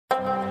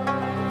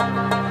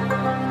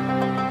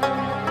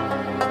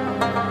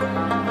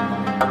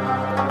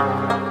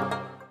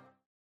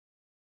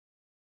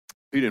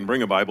If you didn't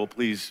bring a Bible,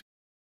 please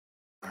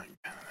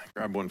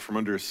grab one from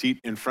under a seat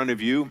in front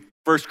of you.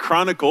 First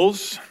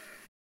Chronicles.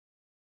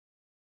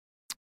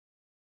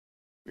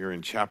 We're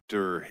in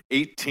chapter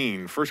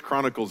 18. First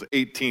Chronicles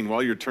 18.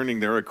 While you're turning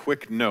there, a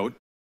quick note.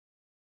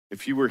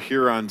 If you were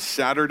here on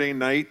Saturday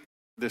night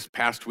this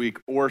past week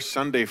or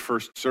Sunday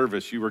first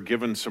service, you were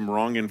given some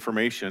wrong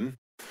information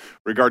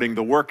regarding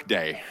the work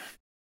day.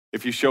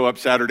 If you show up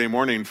Saturday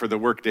morning for the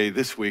work day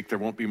this week, there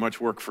won't be much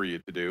work for you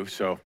to do.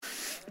 So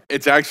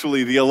it's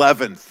actually the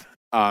 11th.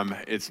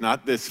 It's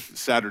not this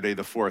Saturday,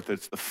 the 4th.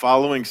 It's the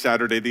following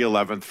Saturday, the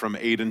 11th, from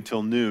 8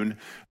 until noon.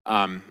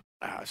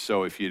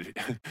 So if you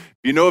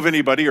know of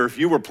anybody, or if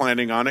you were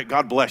planning on it,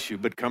 God bless you,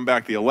 but come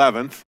back the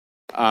 11th.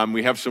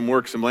 We have some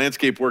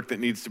landscape work that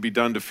needs to be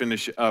done to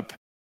finish up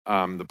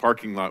the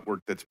parking lot work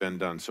that's been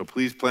done. So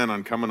please plan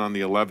on coming on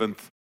the 11th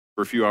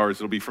for a few hours.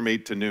 It'll be from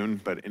 8 to noon,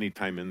 but any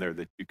time in there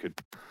that you could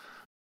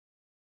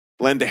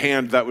lend a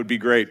hand, that would be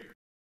great.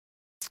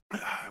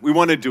 We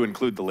wanted to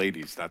include the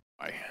ladies, that's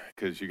why,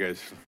 because you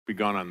guys be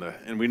gone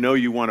and we know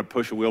you want to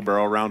push a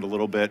wheelbarrow around a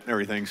little bit and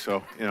everything,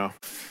 so,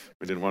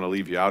 we didn't want to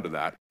leave you out of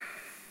that.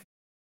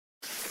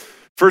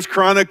 First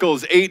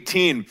Chronicles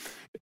 18,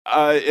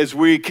 as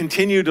we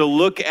continue to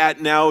look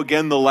at now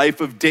again the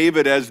life of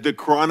David as the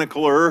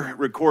chronicler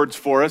records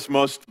for us.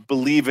 Most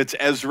believe it's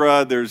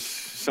Ezra. There's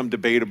some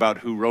debate about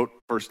who wrote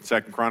First and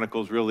Second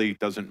Chronicles, really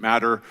doesn't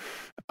matter.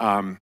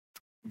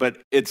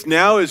 But it's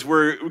now, as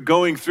we're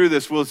going through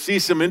this, we'll see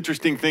some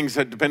interesting things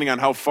that, depending on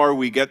how far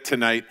we get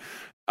tonight.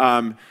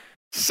 2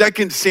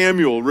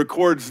 Samuel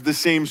records the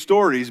same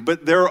stories,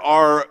 but there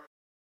are,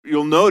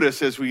 you'll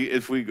notice as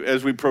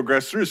we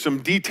progress through,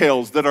 some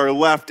details that are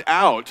left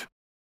out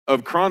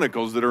of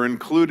Chronicles that are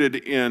included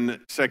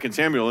in 2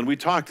 Samuel. And we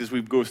talked as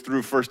we go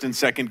through 1st and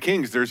 2nd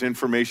Kings, there's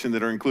information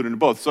that are included in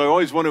both. So I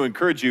always want to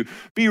encourage you,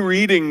 be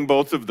reading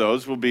both of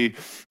those. We'll be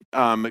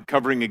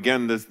covering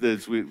again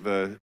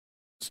the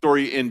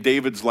story in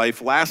David's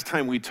life. Last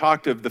time we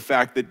talked of the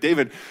fact that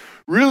David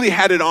really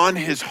had it on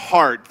his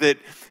heart that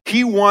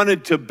he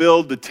wanted to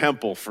build the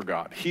temple for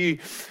God. He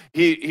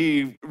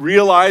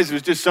realized it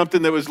was just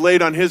something that was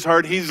laid on his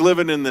heart. He's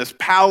living in this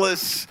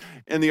palace,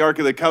 and the Ark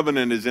of the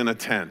Covenant is in a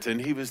tent.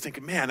 And he was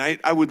thinking, man,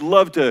 I would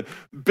love to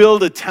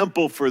build a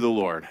temple for the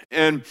Lord.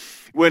 And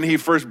when he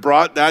first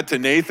brought that to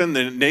Nathan,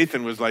 then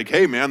Nathan was like,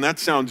 hey, man, that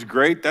sounds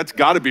great. That's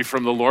got to be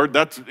from the Lord.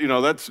 That's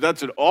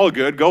all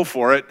good. Go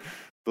for it.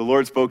 The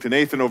Lord spoke to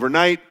Nathan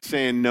overnight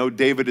saying, no,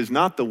 David is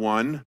not the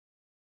one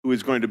who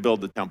is going to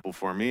build the temple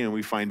for me. And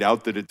we find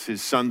out that it's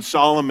his son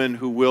Solomon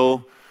who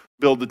will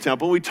build the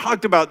temple. We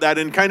talked about that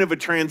in kind of a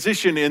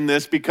transition in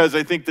this because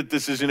I think that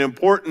this is an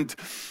important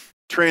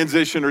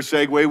transition or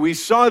segue. We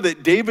saw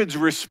that David's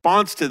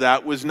response to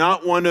that was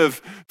not one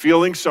of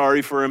feeling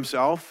sorry for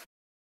himself.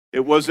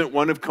 It wasn't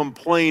one of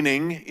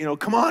complaining,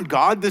 come on,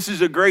 God, this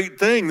is a great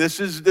thing. This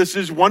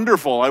is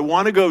wonderful. I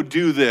want to go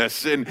do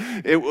this. And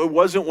it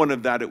wasn't one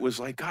of that. It was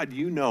like, God,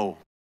 you know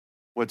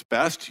what's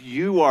best.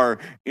 You are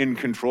in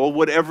control,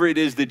 whatever it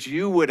is that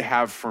you would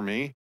have for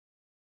me.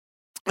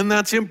 And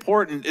that's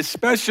important,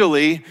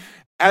 especially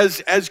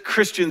as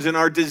Christians, and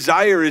our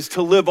desire is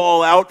to live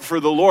all out for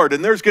the Lord.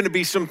 And there's going to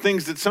be some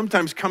things that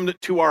sometimes come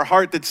to our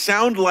heart that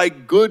sound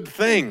like good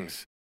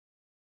things.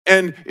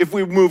 And if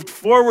we moved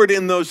forward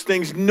in those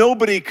things,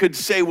 nobody could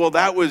say, well,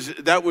 that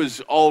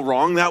was all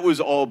wrong, that was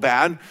all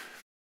bad.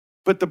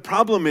 But the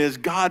problem is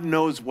God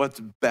knows what's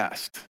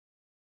best.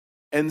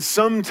 And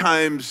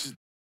sometimes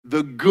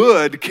the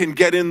good can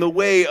get in the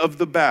way of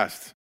the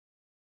best.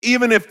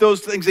 Even if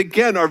those things,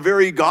 again, are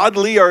very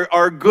godly,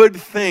 are good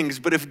things.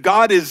 But if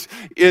God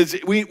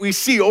we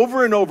see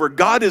over and over,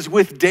 God is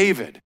with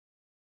David.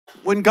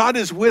 When God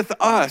is with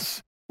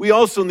us, we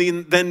also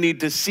then need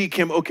to seek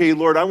him. Okay,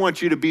 Lord, I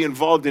want you to be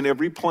involved in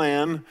every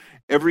plan,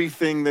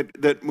 everything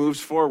that moves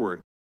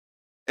forward.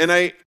 And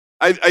I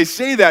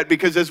say that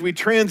because as we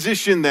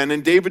transition then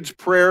in David's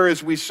prayer,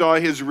 as we saw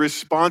his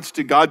response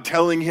to God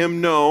telling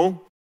him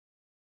no,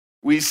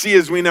 we see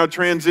as we now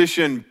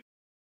transition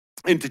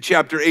into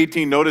chapter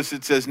 18, notice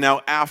it says,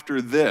 now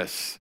after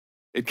this,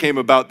 it came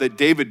about that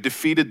David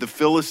defeated the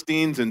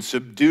Philistines and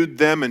subdued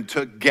them and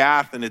took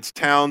Gath and its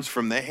towns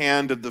from the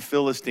hand of the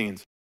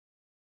Philistines.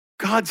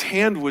 God's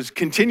hand was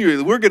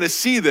continually, we're going to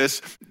see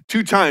this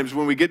 2 times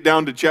when we get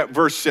down to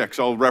verse 6.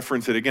 I'll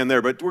reference it again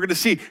there, but we're going to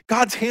see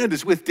God's hand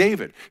is with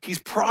David. He's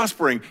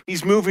prospering.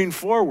 He's moving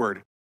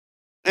forward.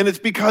 And it's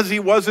because he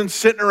wasn't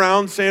sitting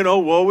around saying, oh,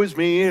 woe is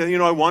me.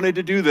 I wanted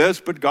to do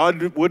this, but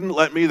God wouldn't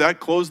let me. That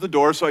closed the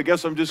door, so I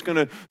guess I'm just going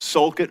to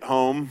sulk at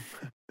home.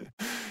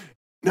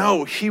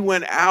 No, he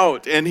went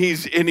out and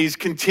he's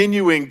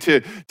continuing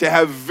to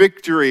have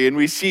victory. And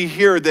we see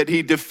here that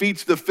he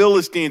defeats the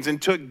Philistines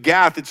and took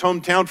Gath, its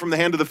hometown, from the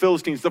hand of the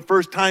Philistines. The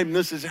first time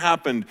this has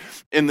happened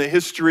in the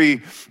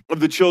history of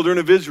the children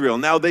of Israel.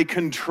 Now they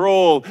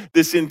control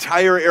this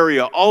entire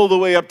area all the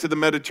way up to the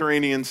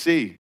Mediterranean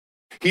Sea.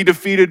 He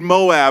defeated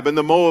Moab, and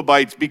the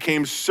Moabites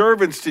became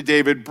servants to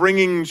David,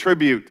 bringing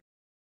tribute.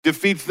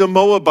 defeats the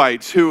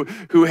Moabites who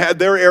had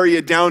their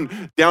area down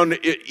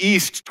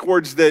east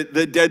towards the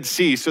Dead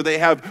Sea. So they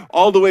have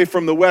all the way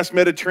from the West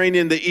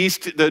Mediterranean, the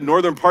east, the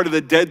northern part of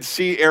the Dead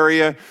Sea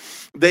area.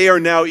 They are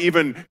now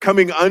even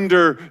coming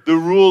under the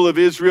rule of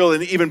Israel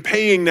and even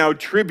paying now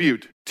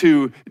tribute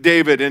to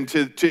David and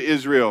to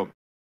Israel.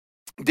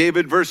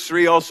 David, verse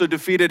 3, also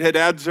defeated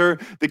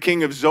Hadadezer, the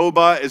king of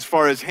Zobah, as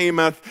far as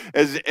Hamath,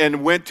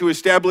 and went to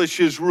establish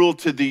his rule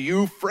to the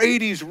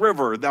Euphrates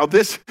River. Now,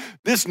 this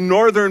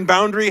northern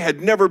boundary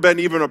had never been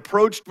even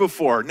approached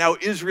before. Now,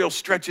 Israel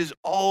stretches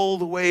all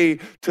the way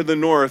to the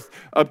north,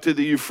 up to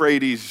the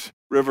Euphrates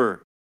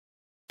River.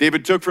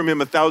 David took from him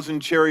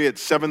 1,000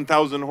 chariots,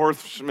 7,000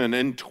 horsemen,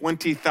 and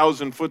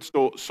 20,000 foot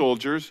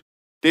soldiers.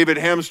 David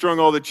hamstrung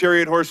all the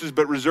chariot horses,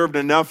 but reserved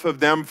enough of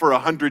them for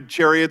 100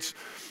 chariots.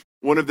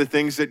 One of the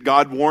things that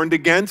God warned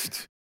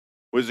against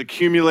was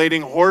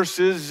accumulating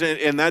horses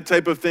and that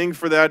type of thing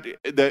for that,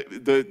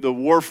 the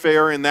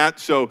warfare and that.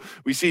 So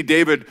we see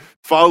David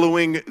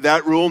following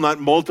that rule, not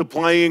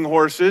multiplying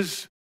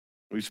horses.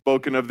 We've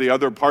spoken of the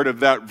other part of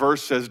that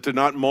verse says to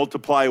not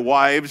multiply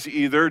wives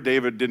either.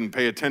 David didn't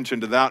pay attention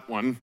to that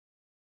one.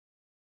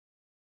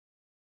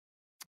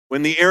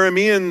 When the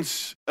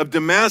Arameans of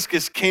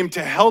Damascus came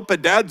to help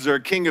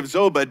Hadadezer, king of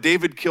Zobah,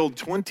 David killed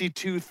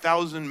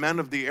 22,000 men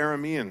of the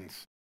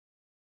Arameans.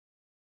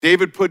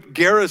 David put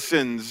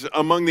garrisons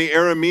among the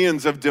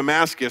Arameans of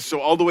Damascus, so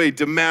all the way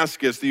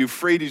Damascus, the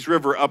Euphrates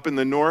River up in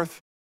the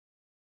north.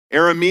 The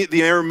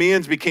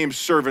Arameans became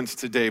servants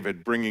to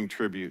David, bringing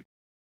tribute.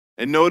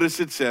 And notice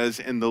it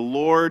says, and the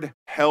Lord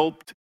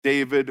helped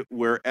David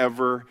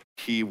wherever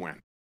he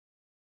went.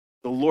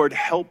 The Lord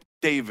helped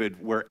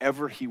David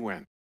wherever he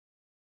went.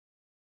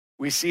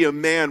 We see a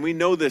man, we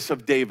know this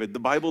of David. The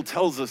Bible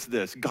tells us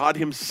this. God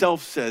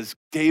himself says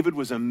David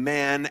was a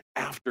man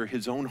after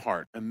his own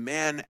heart, a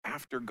man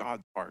after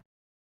God's heart.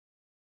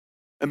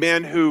 A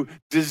man who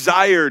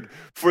desired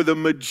for the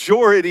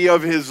majority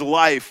of his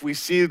life. We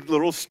see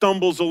little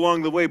stumbles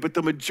along the way, but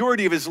the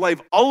majority of his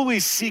life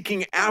always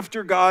seeking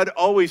after God,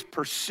 always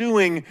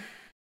pursuing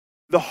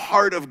the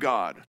heart of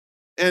God.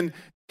 And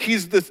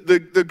he's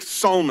the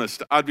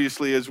psalmist,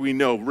 obviously, as we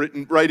know,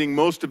 writing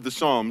most of the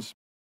Psalms,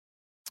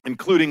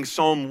 including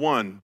Psalm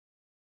 1.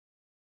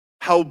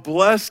 How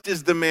blessed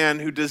is the man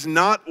who does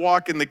not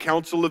walk in the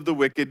counsel of the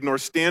wicked, nor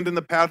stand in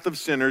the path of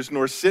sinners,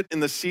 nor sit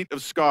in the seat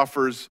of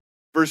scoffers.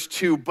 Verse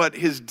 2, but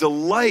his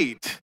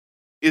delight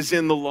is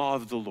in the law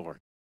of the Lord.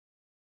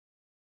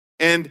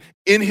 And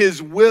in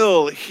his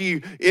will,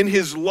 in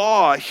his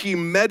law, he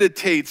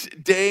meditates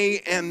day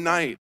and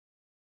night.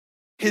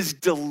 His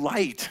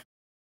delight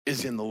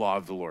is in the law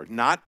of the Lord.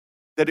 Not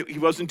that he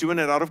wasn't doing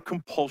it out of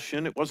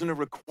compulsion. It wasn't a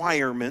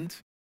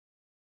requirement.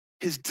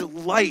 His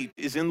delight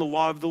is in the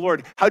law of the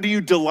Lord. How do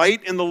you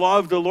delight in the law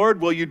of the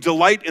Lord? Well, you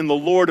delight in the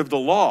Lord of the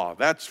law.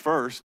 That's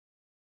first.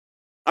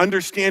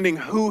 Understanding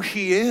who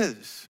he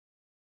is.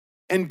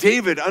 And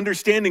David,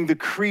 understanding the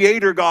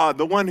creator God,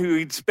 the one who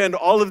he'd spend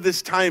all of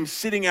this time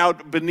sitting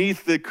out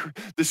beneath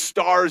the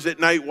stars at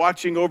night,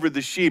 watching over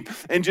the sheep,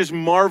 and just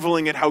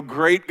marveling at how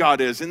great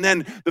God is. And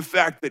then the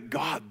fact that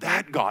God,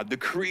 the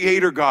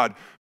creator God,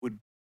 would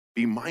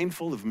be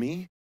mindful of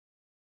me,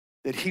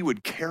 that he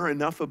would care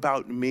enough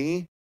about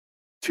me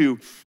to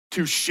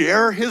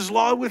share his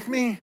law with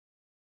me.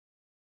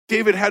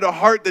 David had a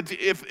heart that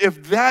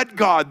if that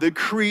God, the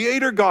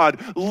creator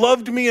God,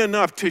 loved me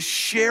enough to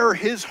share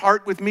his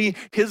heart with me,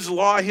 his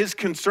law, his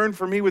concern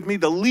for me with me,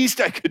 the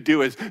least I could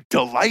do is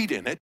delight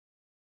in it,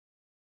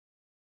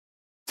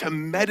 to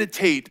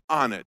meditate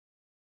on it,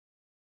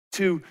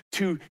 to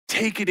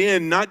take it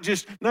in, not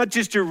just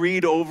to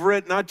read over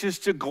it, not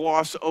just to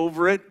gloss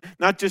over it,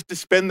 not just to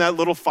spend that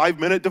little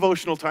 5-minute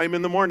devotional time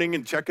in the morning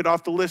and check it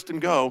off the list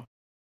and go.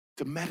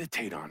 To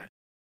meditate on it,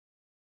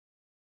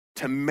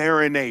 to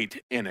marinate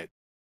in it,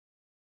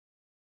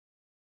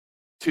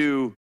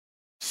 to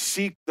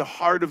seek the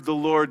heart of the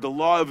Lord, the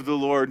law of the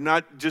Lord,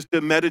 not just to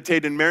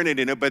meditate and marinate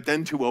in it, but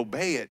then to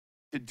obey it,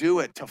 to do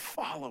it, to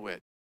follow it.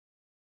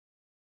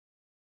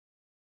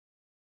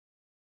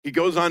 He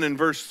goes on in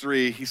verse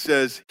 3, he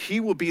says, he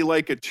will be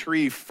like a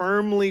tree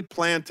firmly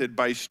planted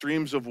by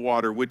streams of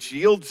water, which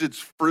yields its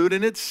fruit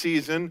in its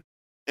season,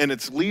 and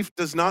its leaf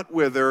does not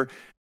wither.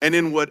 And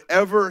in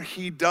whatever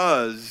he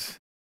does,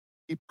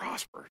 he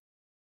prospers.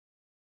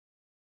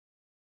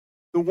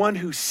 The one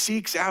who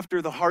seeks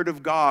after the heart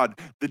of God,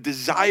 the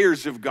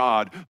desires of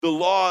God, the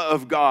law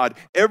of God,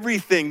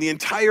 everything, the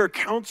entire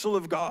counsel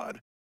of God,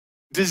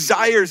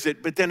 desires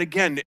it, but then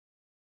again,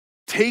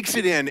 takes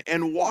it in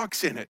and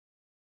walks in it.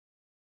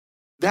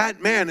 That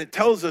man, it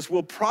tells us,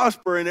 will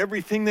prosper in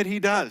everything that he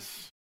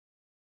does.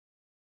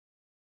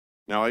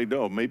 Now, I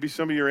know, maybe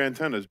some of your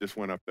antennas just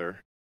went up there.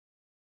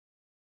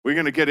 We're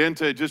going to get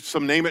into just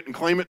some name it and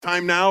claim it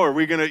time now? Are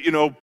we going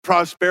to,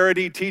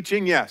 prosperity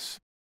teaching? Yes.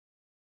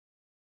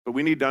 But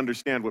we need to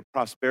understand what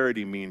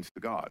prosperity means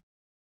to God.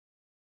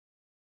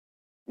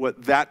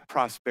 What that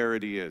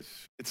prosperity is.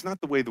 It's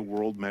not the way the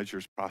world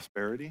measures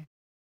prosperity.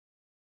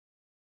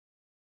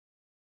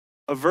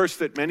 a verse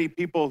that many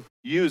people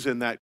use in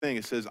that thing.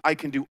 It says, I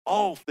can do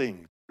all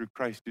things through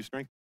Christ who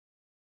strengthens.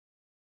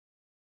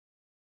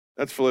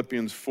 That's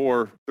Philippians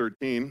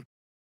 4:13.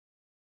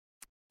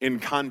 In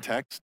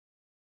context,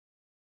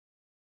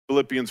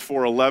 Philippians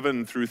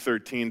 4:11 through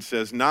 13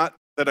 says, not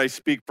that I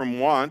speak from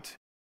want,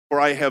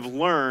 for I have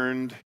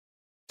learned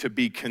to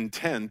be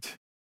content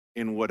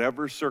in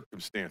whatever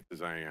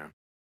circumstances I am.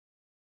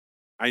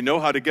 I know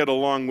how to get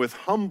along with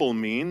humble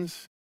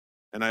means,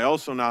 and I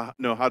also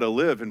know how to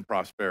live in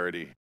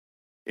prosperity.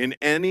 In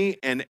any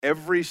and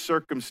every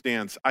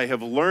circumstance, I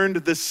have learned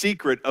the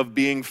secret of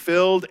being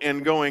filled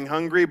and going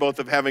hungry, both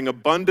of having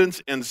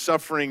abundance and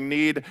suffering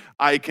need.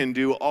 I can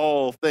do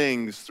all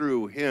things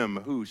through him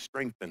who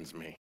strengthens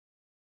me.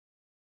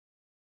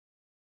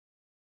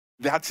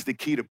 That's the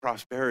key to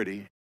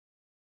prosperity.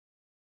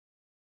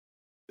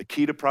 The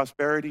key to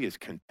prosperity is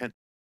content.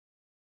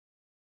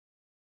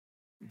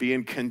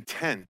 Being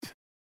content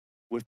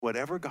with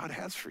whatever God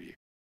has for you.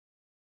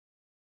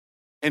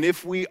 And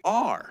if we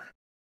are,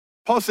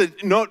 Paul said,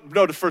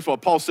 notice first of all,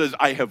 Paul says,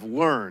 I have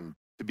learned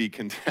to be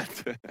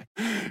content.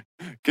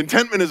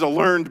 Contentment is a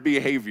learned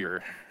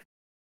behavior.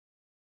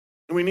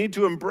 And we need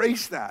to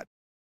embrace that.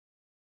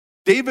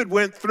 David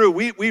went through,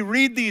 we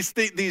read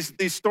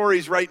these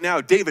stories right now.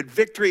 David,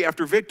 victory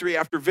after victory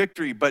after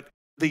victory, but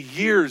the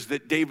years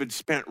that David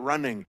spent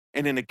running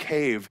and in a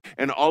cave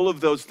and all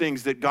of those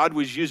things that God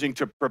was using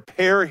to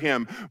prepare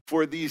him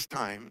for these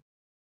times.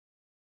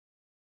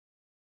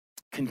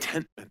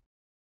 Contentment.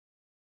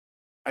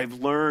 I've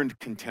learned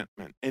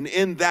contentment. And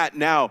in that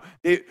now,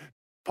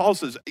 Paul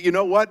says, you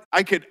know what?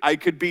 I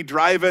could be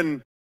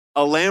driving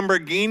a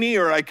Lamborghini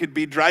or I could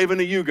be driving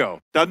a Yugo.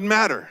 Doesn't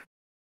matter.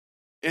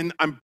 And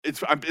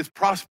it's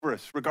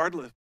prosperous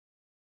regardless.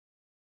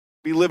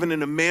 Be living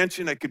in a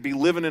mansion, I could be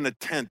living in a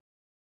tent.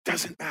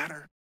 Doesn't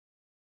matter.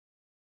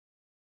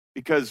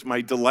 Because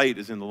my delight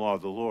is in the law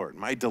of the Lord.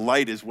 My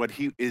delight is what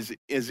he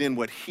is in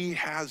what he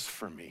has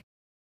for me.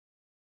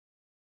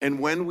 And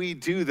when we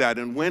do that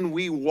and when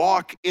we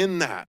walk in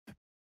that,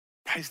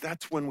 guys,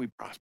 that's when we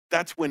prosper.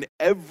 That's when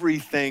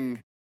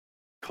everything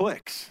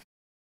clicks.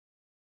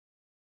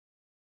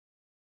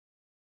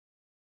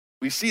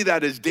 We see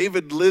that as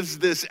David lives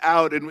this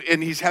out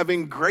and he's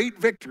having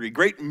great victory,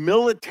 great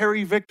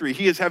military victory.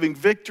 He is having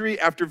victory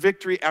after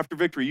victory after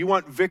victory. You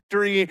want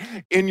victory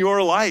in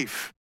your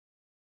life.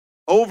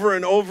 Over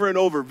and over and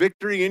over,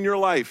 victory in your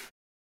life.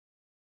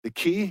 The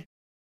key,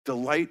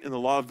 delight in the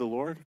law of the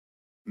Lord.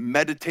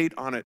 Meditate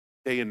on it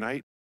day and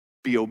night.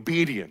 Be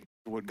obedient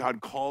to what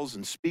God calls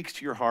and speaks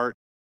to your heart.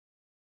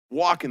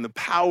 Walk in the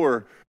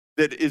power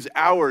that is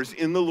ours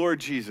in the Lord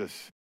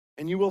Jesus,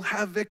 and you will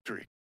have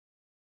victory.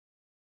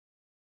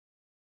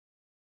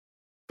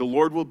 The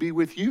Lord will be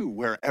with you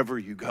wherever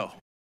you go.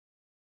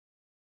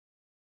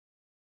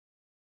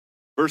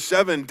 Verse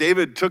 7,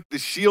 David took the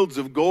shields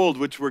of gold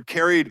which were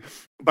carried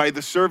by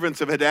the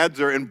servants of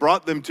Hadadzar and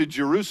brought them to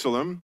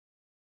Jerusalem.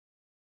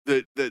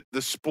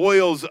 The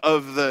spoils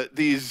of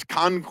these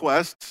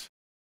conquests.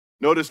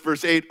 Notice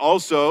verse 8,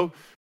 also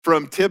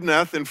from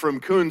Tibnath and from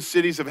Kun,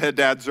 cities of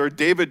Hadadzar,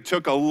 David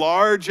took a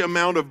large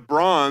amount of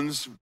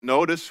bronze,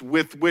 notice,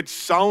 with which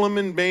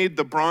Solomon made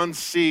the bronze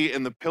sea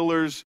and the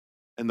pillars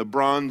and the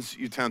bronze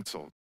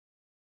utensils.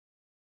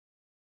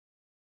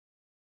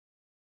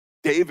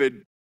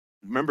 David,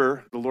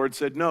 remember, the Lord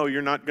said, no,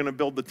 you're not going to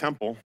build the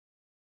temple.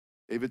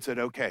 David said,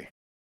 okay,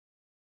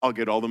 I'll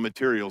get all the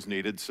materials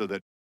needed so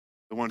that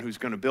the one who's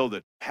going to build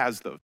it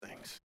has those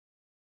things.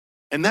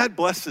 And that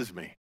blesses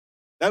me.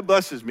 That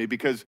blesses me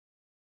because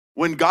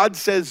when God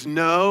says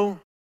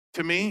no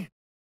to me,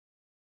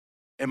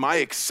 am I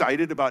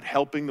excited about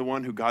helping the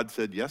one who God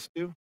said yes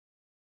to? Or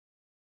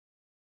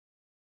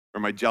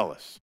am I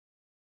jealous?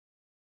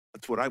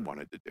 That's what I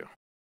wanted to do.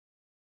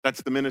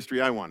 That's the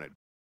ministry I wanted.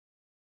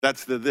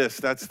 That's the this,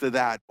 that's the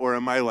that. Or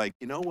am I like,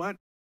 you know what?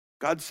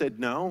 God said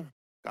no.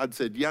 God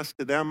said yes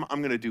to them. I'm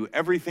going to do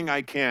everything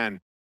I can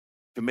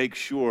to make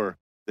sure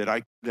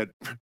that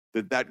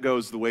that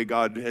goes the way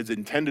God has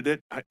intended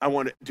it. I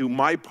want to do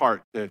my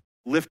part to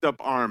lift up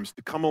arms,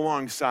 to come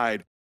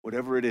alongside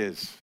whatever it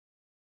is.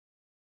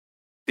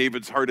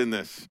 David's heart in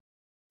this,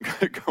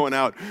 going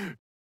out,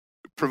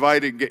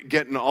 providing,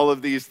 getting all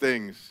of these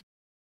things.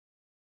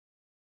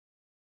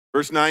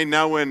 Verse 9,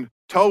 now when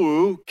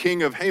Tou,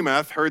 king of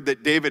Hamath, heard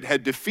that David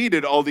had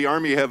defeated all the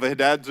army of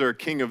Hadadzar,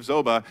 king of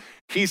Zobah,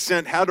 he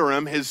sent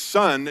Hadoram, his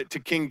son, to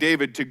King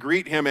David to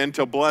greet him and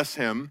to bless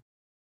him,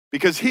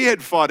 because he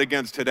had fought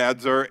against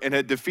Hadadzar and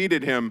had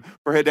defeated him,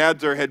 for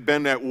Hadadzar had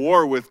been at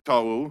war with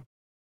Tou.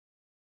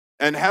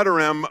 And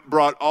Hadoram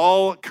brought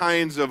all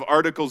kinds of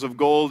articles of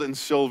gold and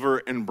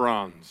silver and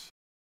bronze.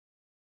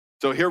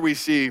 So here we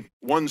see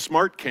one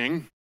smart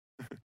king.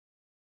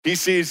 He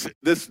sees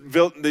these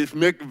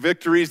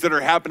victories that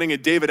are happening,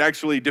 and David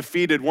actually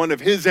defeated one of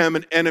his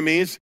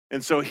enemies.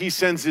 And so he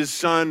sends his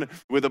son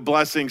with a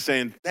blessing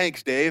saying,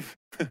 thanks, Dave.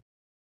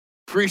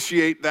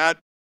 Appreciate that.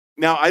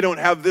 Now I don't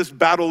have this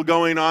battle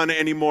going on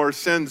anymore.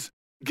 Sends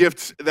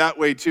gifts that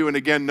way too. And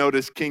again,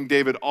 notice King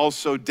David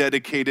also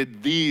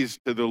dedicated these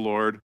to the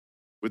Lord.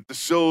 with the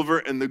silver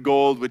and the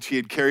gold which he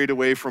had carried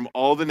away from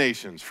all the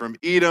nations, from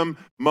Edom,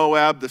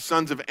 Moab, the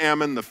sons of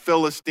Ammon, the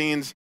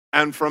Philistines,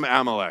 and from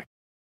Amalek.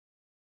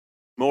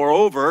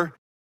 Moreover,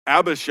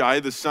 Abishai,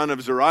 the son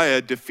of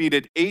Zeruiah,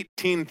 defeated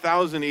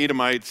 18,000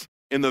 Edomites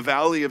in the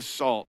valley of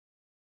Salt.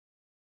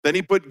 Then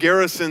he put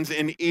garrisons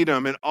in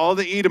Edom, and all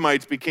the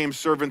Edomites became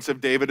servants of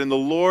David, and the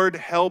Lord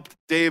helped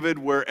David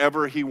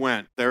wherever he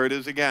went. There it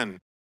is again.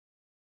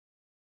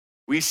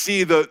 We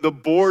see the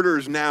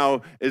borders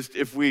now, as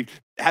if we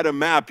had a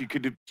map, you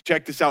could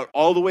check this out,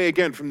 all the way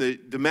again from the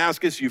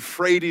Damascus,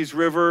 Euphrates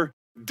River,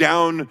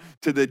 down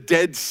to the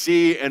Dead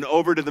Sea and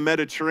over to the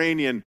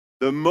Mediterranean.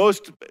 The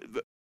most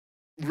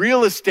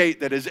real estate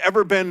that has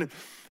ever been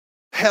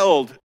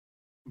held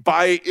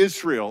by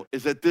Israel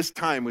is at this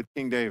time with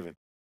King David.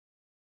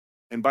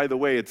 And by the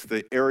way, it's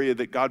the area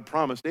that God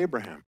promised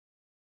Abraham.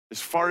 As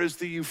far as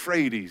the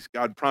Euphrates,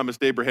 God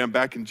promised Abraham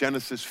back in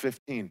Genesis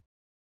 15.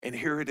 And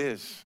here it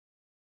is,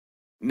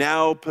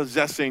 now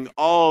possessing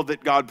all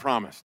that God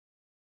promised.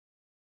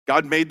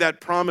 God made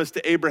that promise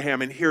to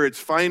Abraham, and here it's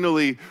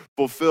finally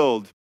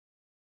fulfilled.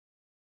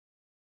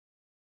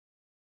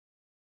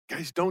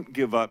 Guys, don't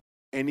give up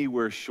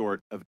anywhere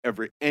short of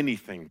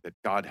anything that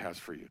God has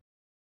for you.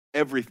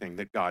 Everything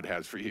that God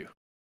has for you.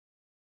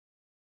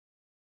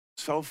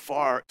 So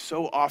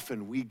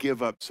often we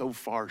give up so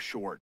far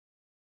short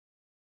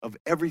of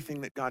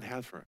everything that God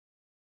has for us.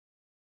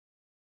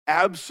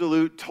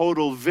 Absolute,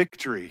 total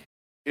victory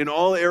in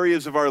all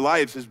areas of our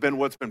lives has been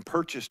what's been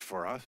purchased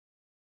for us.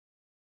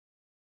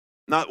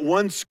 Not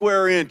one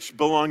square inch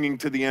belonging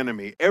to the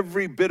enemy.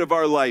 Every bit of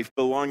our life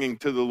belonging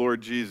to the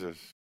Lord Jesus.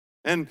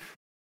 And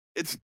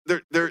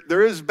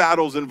there is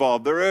battles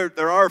involved.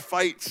 There are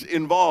fights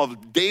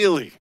involved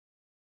daily.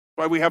 That's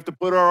why we have to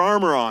put our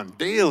armor on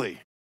daily.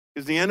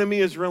 Because the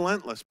enemy is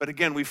relentless. But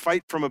again, we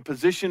fight from a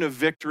position of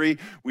victory.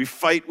 We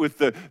fight with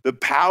the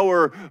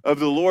power of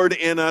the Lord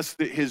in us,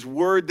 his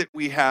word that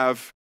we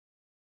have.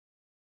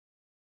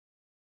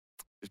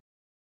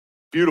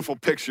 Beautiful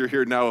picture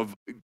here now of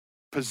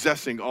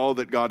possessing all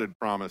that God had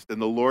promised.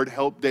 And the Lord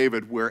helped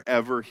David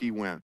wherever he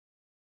went.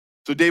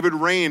 So David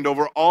reigned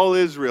over all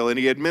Israel, and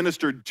he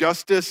administered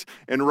justice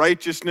and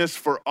righteousness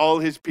for all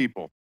his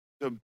people.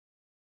 A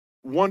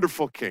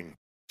wonderful king.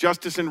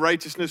 Justice and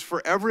righteousness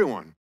for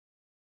everyone.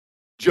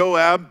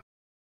 Joab,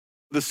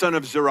 the son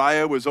of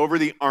Zeruiah, was over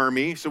the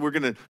army. So we're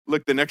going to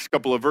look the next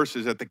couple of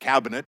verses at the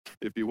cabinet,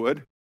 if you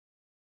would.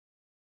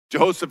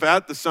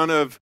 Jehoshaphat, the son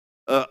of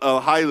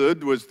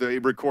Ahilud, was the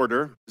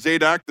recorder.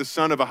 Zadok, the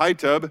son of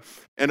Ahitub,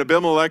 and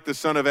Abimelech, the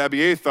son of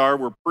Abiathar,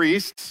 were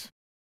priests.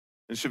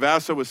 And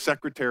Shavasha was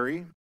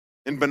secretary.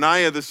 And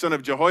Benaiah, the son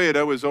of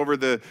Jehoiada, was over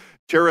the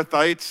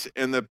Cherethites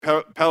and the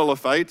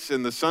Pelethites.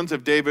 And the sons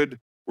of David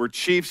were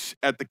chiefs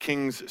at the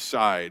king's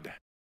side.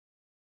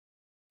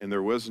 And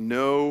there was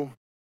no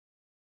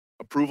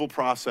approval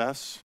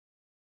process,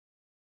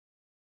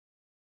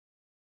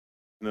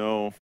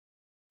 no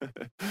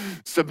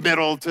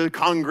submittal to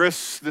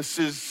Congress.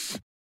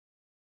 These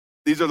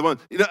are the ones.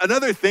 You know,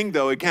 another thing,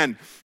 though, again,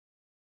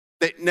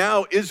 that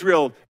now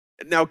Israel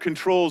now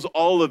controls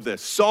all of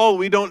this. Saul,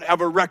 we don't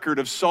have a record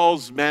of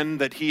Saul's men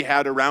that he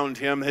had around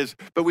him,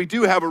 but we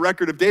do have a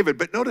record of David.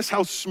 But notice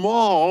how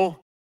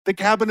small the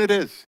cabinet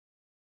is.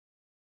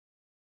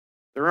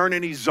 There aren't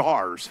any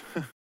czars.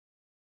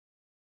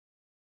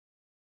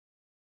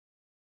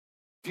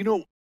 Do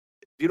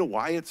you know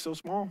why it's so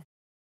small?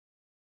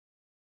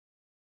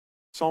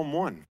 Psalm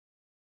 1.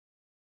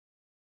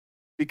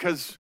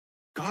 Because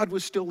God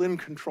was still in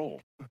control.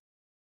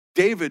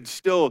 David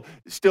still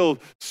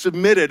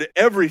submitted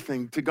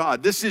everything to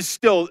God. This is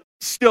still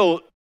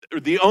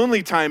the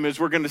only time, as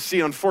we're going to see,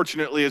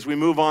 unfortunately, as we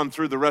move on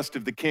through the rest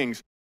of the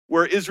kings,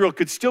 where Israel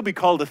could still be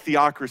called a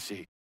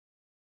theocracy.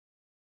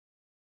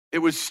 It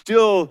was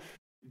still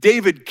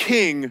David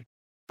king,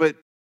 but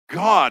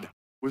God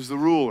was the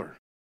ruler.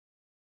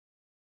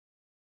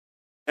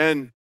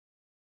 And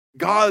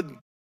God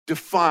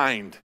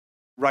defined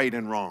right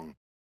and wrong.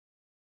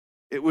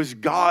 It was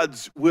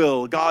God's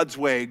will, God's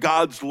way,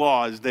 God's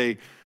laws. They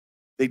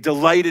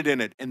delighted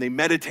in it and they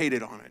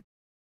meditated on it.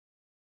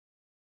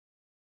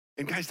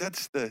 And guys,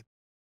 that's the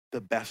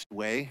best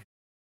way.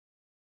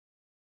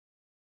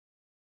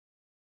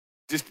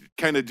 Just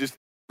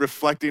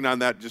reflecting on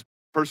that just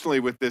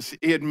personally with this.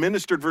 He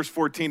administered, verse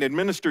 14,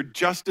 administered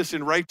justice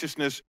and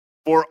righteousness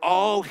for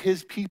all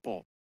his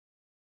people.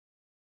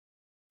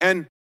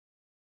 And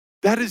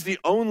that is the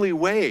only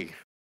way,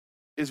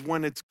 is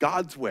when it's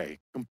God's way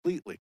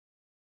completely.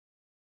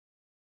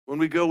 When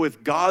we go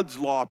with God's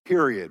law,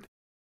 period.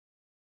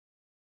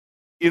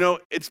 You know,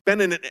 it's been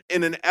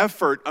in an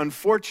effort,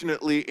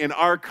 unfortunately, in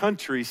our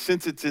country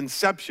since its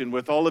inception,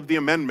 with all of the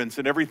amendments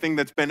and everything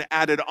that's been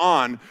added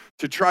on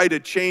to try to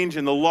change,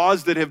 and the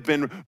laws that have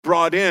been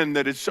brought in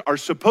that are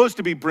supposed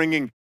to be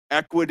bringing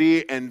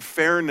equity and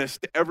fairness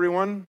to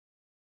everyone,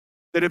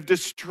 that have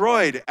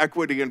destroyed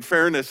equity and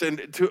fairness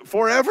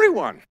for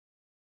everyone.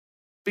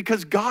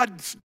 Because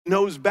God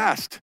knows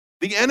best.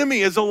 The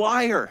enemy is a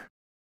liar.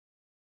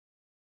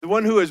 The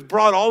one who has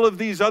brought all of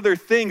these other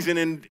things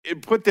and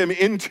put them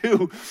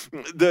into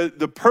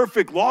the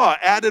perfect law,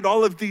 added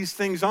all of these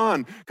things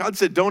on. God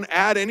said, don't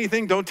add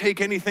anything, don't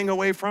take anything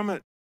away from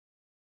it.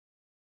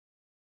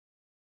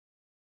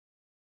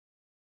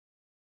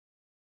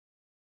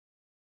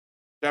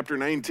 Chapter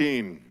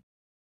 19.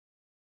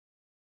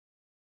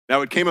 Now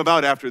it came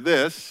about after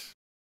this,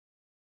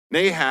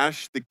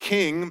 Nahash, the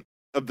king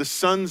of the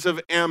sons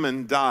of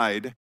Ammon,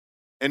 died,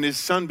 and his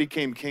son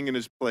became king in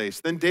his place.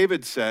 Then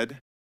David said,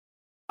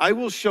 I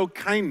will show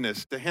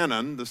kindness to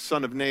Hanun, the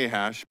son of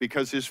Nahash,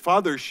 because his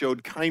father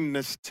showed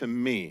kindness to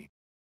me.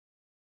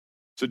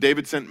 So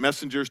David sent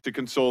messengers to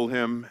console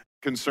him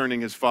concerning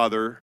his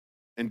father,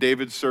 and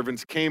David's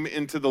servants came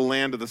into the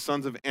land of the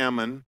sons of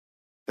Ammon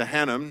to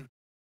Hanun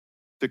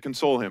to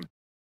console him.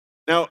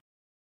 Now,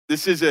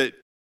 this is an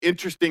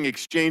interesting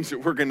exchange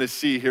that we're going to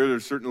see here.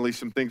 There's certainly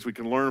some things we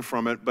can learn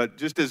from it, but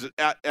just as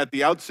at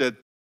the outset,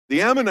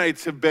 the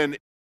Ammonites have been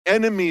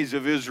enemies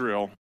of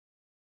Israel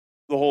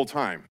the whole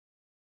time.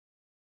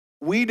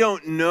 We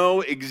don't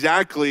know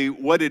exactly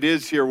what it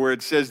is here where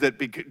it says that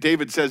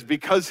David says,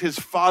 because his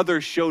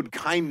father showed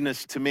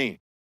kindness to me.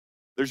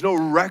 There's no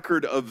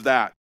record of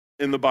that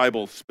in the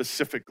Bible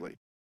specifically.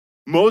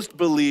 Most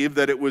believe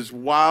that it was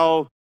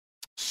while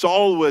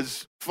Saul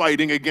was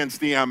fighting against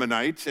the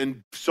Ammonites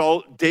and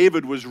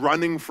David was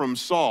running from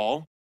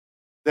Saul,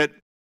 that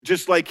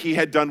just like he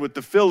had done with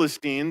the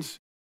Philistines,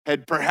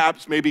 had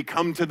perhaps maybe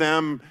come to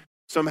them,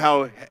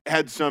 somehow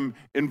had some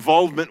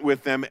involvement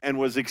with them, and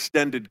was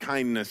extended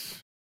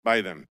kindness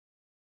by them,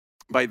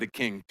 by the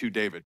king to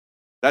David.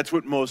 That's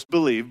what most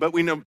believe, but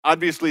we know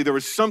obviously there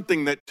was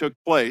something that took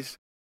place.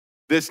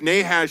 This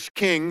Nahash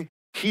king,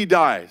 he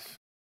dies.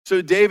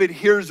 So David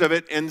hears of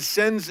it and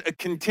sends a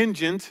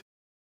contingent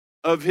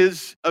of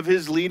his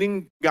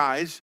leading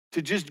guys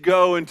to just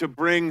go and to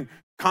bring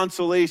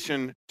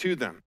consolation to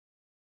them,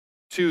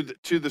 to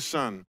the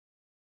son.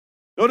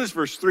 Notice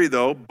verse 3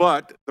 though,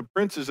 but the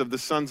princes of the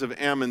sons of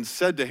Ammon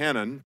said to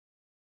Hanun,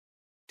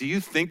 do you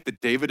think that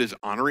David is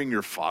honoring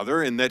your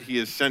father and that he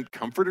has sent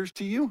comforters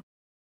to you?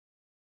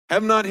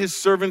 Have not his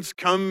servants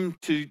come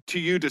to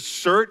you to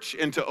search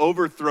and to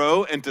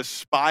overthrow and to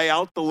spy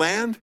out the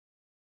land?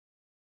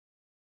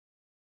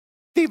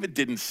 David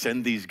didn't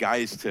send these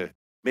guys to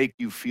make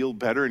you feel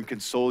better and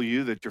console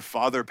you that your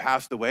father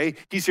passed away.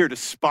 He's here to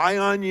spy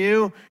on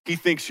you. He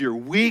thinks you're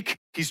weak.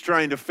 He's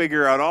trying to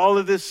figure out all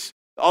of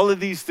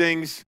these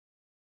things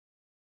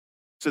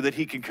so that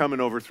he can come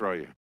and overthrow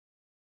you.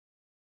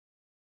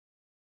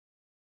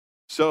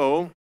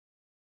 So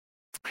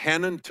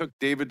Hanun took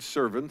David's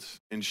servants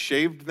and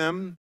shaved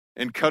them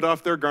and cut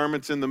off their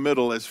garments in the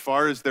middle as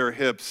far as their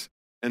hips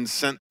and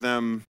sent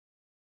them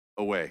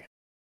away.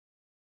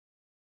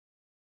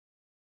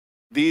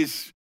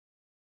 This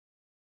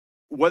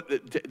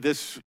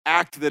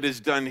act that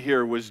is done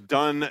here was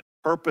done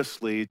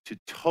purposely to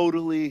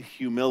totally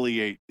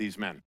humiliate these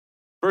men.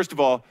 First of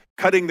all,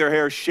 cutting their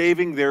hair,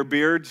 shaving their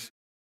beards.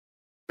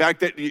 Back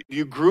that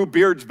you grew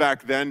beards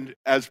back then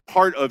as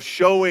part of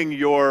showing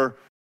your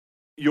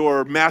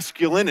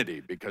masculinity,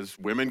 because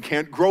women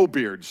can't grow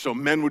beards. So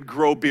men would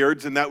grow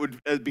beards, and that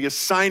would be a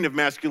sign of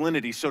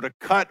masculinity. So to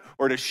cut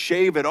or to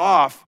shave it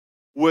off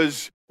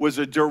was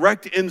a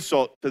direct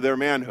insult to their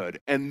manhood.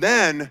 And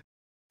then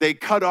they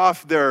cut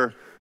off their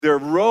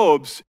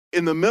robes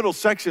in the middle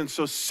section,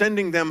 so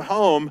sending them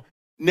home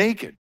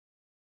naked,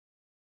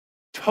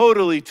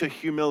 totally to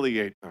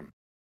humiliate them.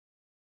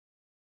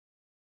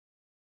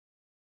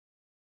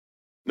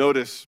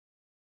 Notice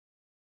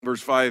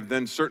verse 5,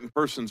 then certain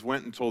persons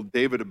went and told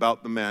David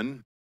about the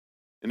men,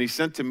 and he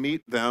sent to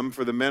meet them,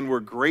 for the men were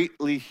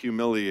greatly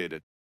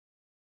humiliated.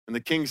 And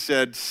the king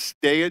said,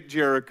 stay at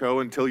Jericho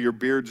until your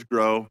beards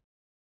grow,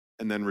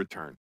 and then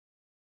return.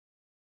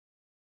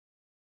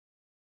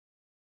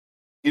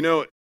 You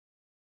know,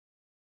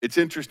 it's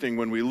interesting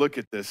when we look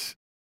at this.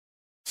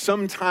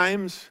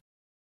 Sometimes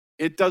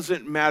it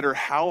doesn't matter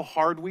how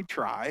hard we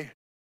try.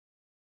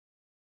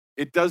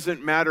 It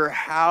doesn't matter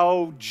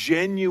how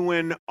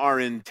genuine our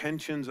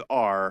intentions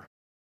are,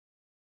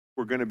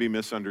 we're going to be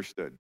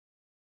misunderstood.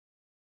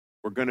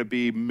 We're going to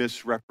be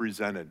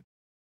misrepresented.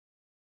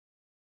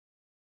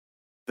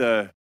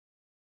 The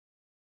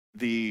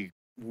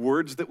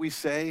words that we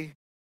say,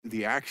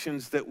 the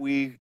actions that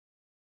we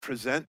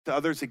present to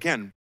others,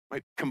 again,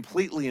 right,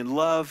 completely in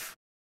love,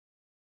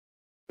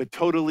 but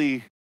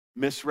totally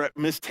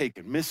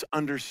mistaken,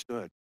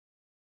 misunderstood.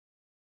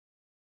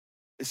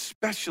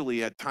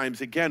 Especially at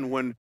times, again,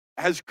 when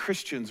as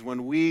Christians,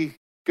 when we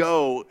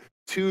go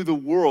to the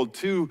world,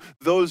 to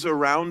those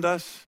around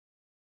us,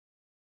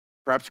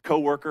 perhaps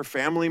coworker,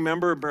 family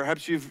member,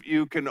 perhaps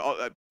you can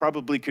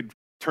probably could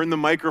turn the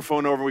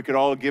microphone over. We could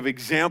all give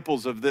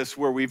examples of this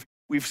where we've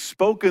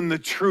spoken the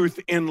truth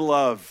in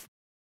love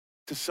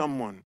to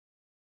someone,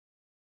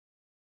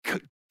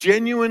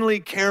 genuinely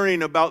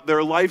caring about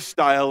their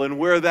lifestyle and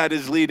where that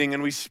is leading,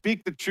 and we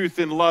speak the truth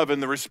in love,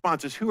 and the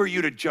response is, who are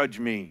you to judge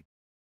me?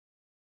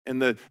 And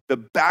the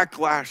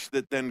backlash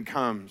that then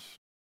comes.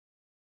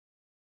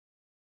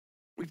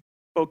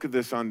 spoke of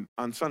this on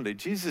Sunday.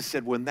 Jesus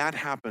said, when that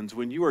happens,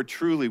 when you are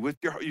truly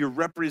you're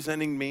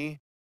representing me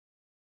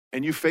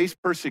and you face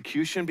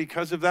persecution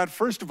because of that,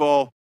 first of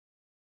all,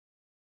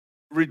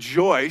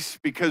 rejoice,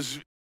 because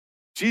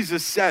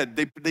Jesus said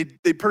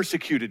they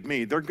persecuted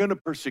me. They're going to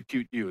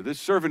persecute you. This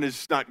servant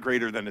is not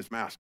greater than his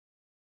master.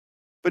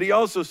 But he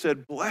also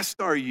said,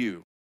 blessed are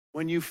you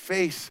when you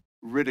face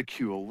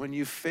ridicule, when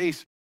you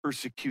face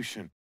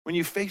persecution, when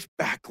you face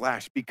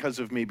backlash because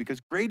of me, because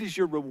great is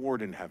your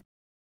reward in heaven.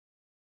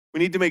 We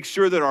need to make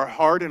sure that our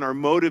heart and our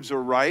motives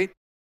are right,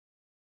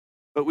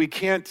 but we're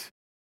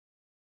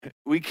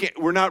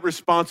not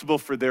responsible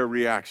for their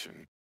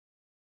reaction.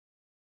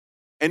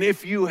 And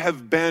if you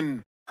have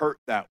been hurt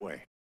that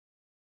way,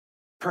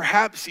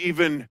 perhaps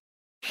even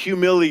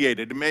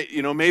humiliated,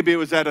 maybe it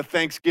was at a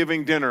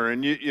Thanksgiving dinner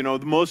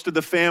and most of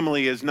the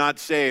family is not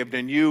saved,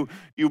 and you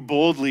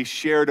boldly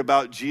shared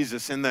about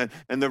Jesus, and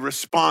the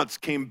response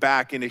came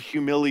back in a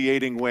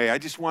humiliating way. I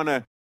just want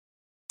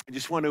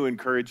to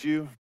encourage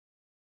you.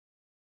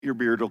 Your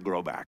beard will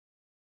grow back.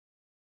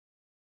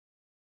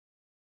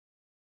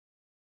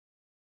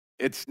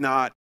 It's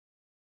not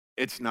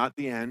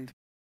the end.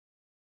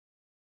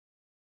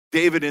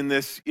 David in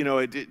this,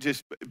 it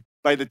just,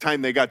 by the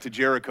time they got to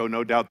Jericho,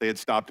 no doubt they had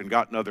stopped and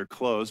gotten other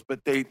clothes, but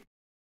he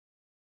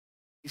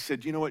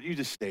said, you know what, you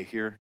just stay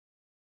here.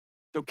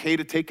 It's okay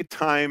to take a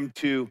time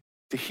to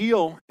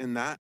heal in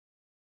that,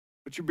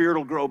 but your beard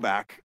will grow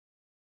back.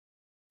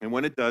 And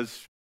when it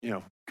does,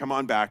 come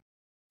on back.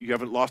 You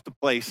haven't lost a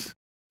place.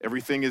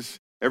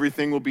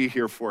 Everything will be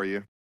here for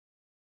you.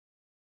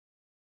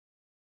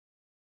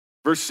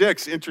 Verse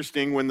 6,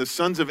 interesting, when the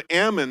sons of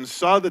Ammon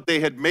saw that they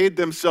had made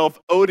themselves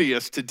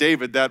odious to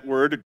David, that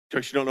word, in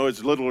case you don't know,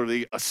 is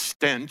literally a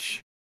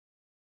stench.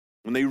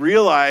 When they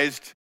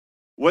realized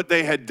what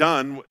they had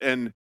done,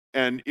 and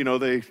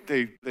they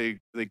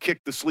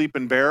kicked the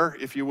sleeping bear,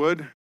 if you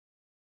would.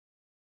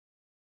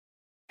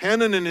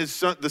 Hanun and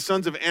the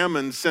sons of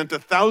Ammon sent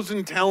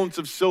 1,000 talents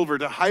of silver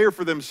to hire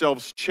for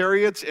themselves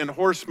chariots and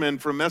horsemen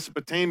from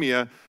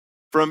Mesopotamia,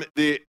 from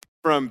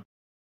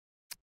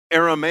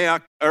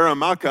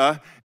Aramaica,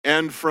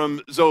 and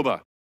from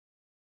Zobah.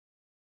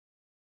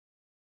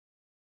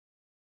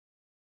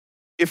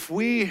 If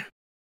we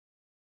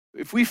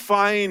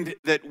find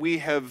that we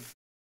have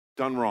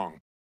done wrong,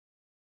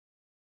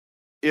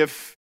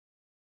 if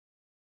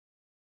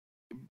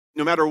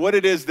no matter what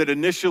it is that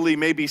initially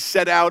maybe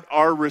set out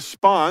our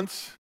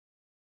response,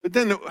 but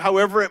then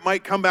however it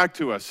might come back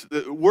to us,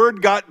 the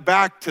word got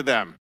back to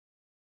them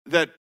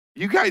that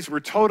you guys were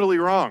totally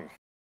wrong.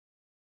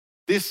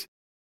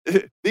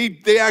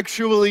 They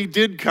actually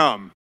did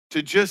come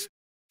to just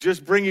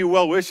bring you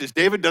well wishes.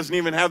 David doesn't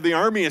even have the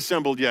army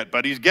assembled yet,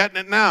 but he's getting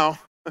it now.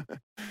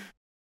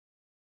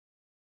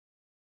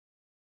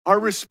 Our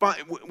response,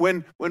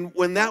 when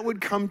that would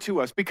come to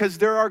us, because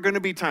there are going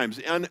to be times,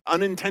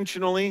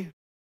 unintentionally,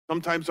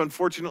 sometimes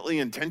unfortunately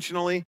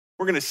intentionally,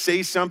 we're going to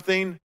say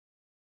something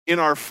in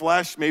our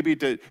flesh, maybe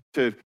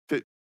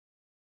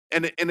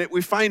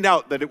we find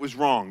out that it was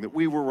wrong, that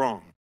we were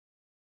wrong.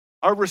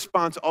 Our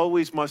response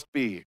always must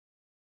be,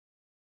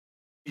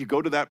 you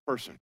go to that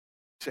person,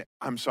 say,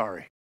 I'm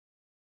sorry.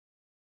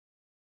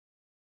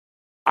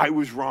 I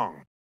was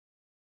wrong.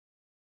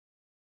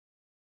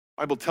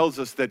 The Bible tells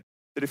us that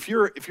if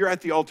you're at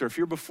the altar, if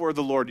you're before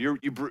the Lord,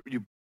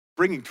 you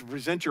bringing to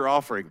present your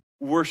offering,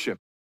 worship,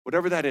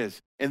 whatever that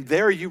is, and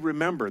there you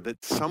remember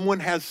that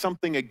someone has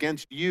something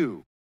against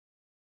you.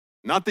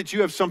 Not that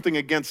you have something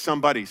against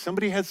somebody.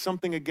 Somebody has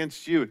something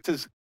against you. It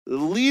says,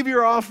 leave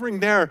your offering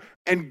there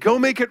and go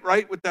make it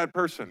right with that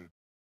person.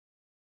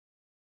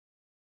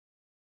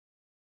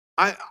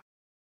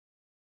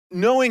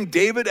 Knowing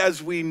David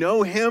as we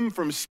know him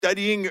from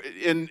studying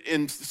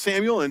in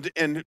Samuel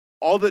and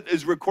all that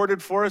is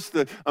recorded for us,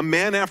 a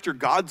man after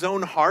God's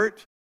own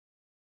heart,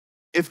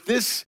 if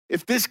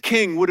this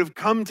king would have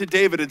come to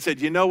David and said,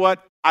 you know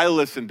what, I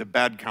listened to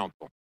bad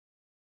counsel.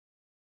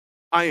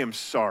 I am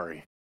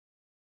sorry.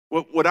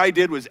 What I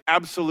did was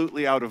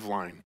absolutely out of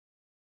line.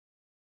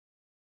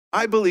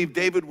 I believe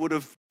David would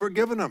have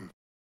forgiven him.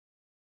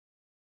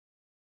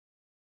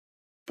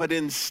 But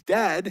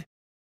instead,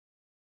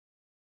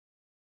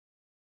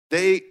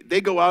 they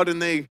go out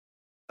and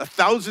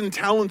 1,000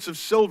 talents of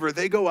silver,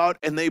 they go out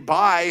and they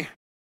buy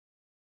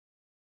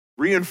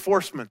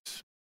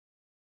reinforcements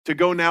to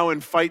go now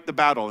and fight the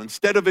battle.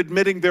 Instead of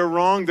admitting they're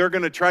wrong, they're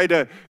going to try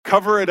to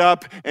cover it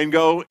up and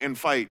go and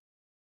fight.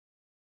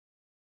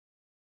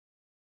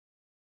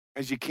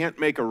 As you can't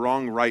make a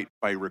wrong right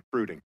by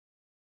recruiting.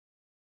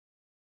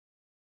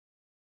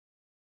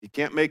 You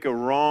can't make a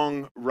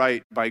wrong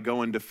right by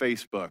going to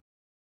Facebook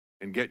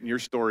and getting your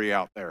story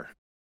out there.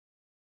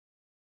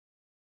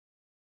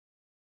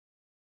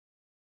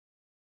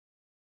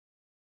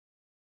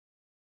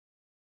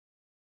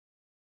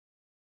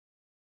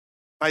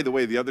 By the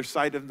way, the other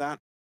side of that,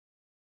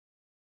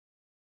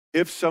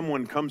 if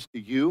someone comes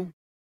to you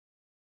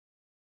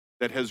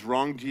that has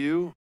wronged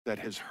you, that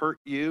has hurt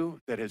you,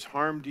 that has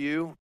harmed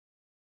you,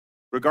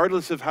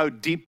 regardless of how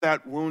deep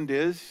that wound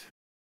is,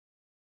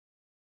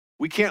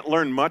 We can't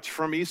learn much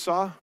from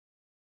Esau,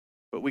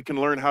 but we can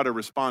learn how to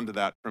respond to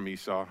that from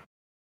Esau.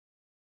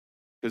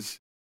 Because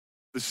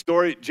the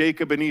story,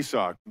 Jacob and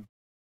Esau,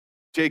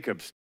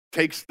 Jacob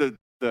takes the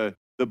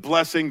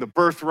blessing, the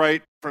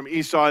birthright from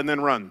Esau and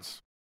then runs.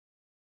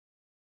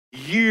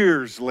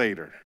 Years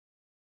later,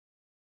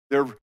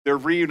 they're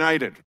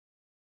reunited.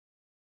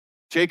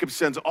 Jacob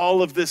sends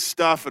all of this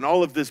stuff and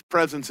all of this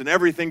presents and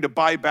everything to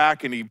buy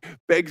back, and he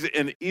begs,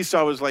 and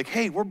Esau was like,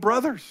 hey, we're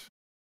brothers.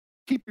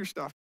 Keep your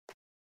stuff.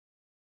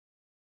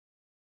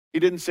 He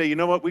didn't say, you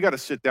know what, we got to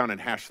sit down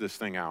and hash this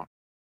thing out.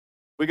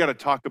 We got to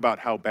talk about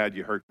how bad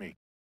you hurt me.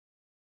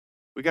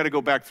 We got to go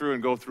back through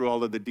and go through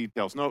all of the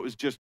details. No, it was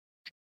just,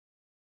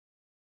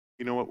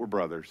 you know what, we're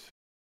brothers.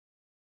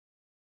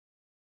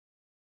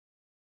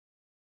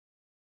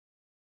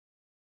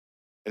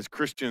 As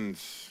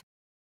Christians,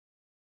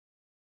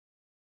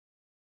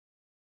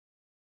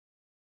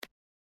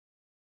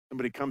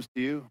 somebody comes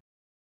to you,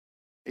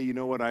 hey, you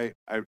know what, I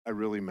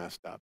really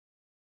messed up.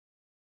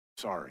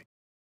 Sorry.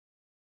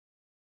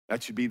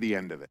 That should be the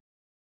end of it.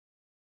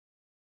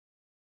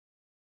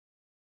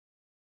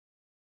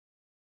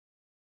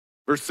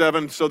 Verse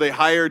 7, so they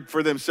hired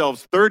for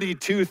themselves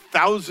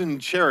 32,000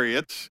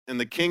 chariots, and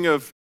the king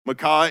of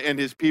Maacah and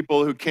his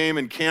people who came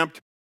and camped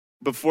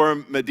before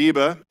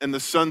Medeba, and the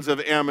sons of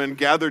Ammon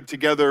gathered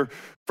together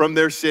from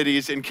their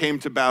cities and came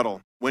to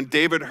battle. When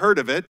David heard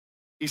of it,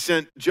 he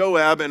sent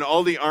Joab and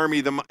all the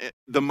army,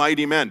 the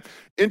mighty men.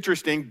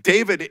 Interesting,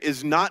 David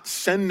is not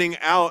sending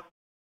out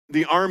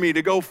the army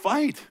to go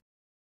fight.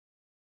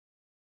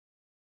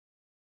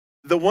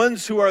 The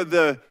ones who are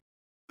the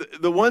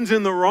ones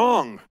in the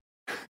wrong,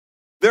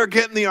 they're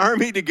getting the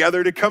army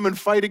together to come and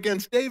fight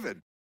against David.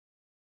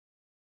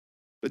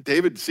 But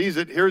David sees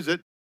it, hears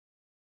it,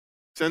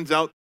 sends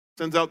out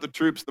the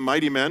troops, the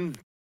mighty men.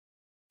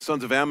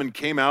 Sons of Ammon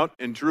came out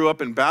and drew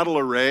up in battle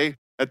array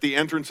at the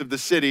entrance of the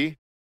city,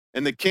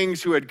 and the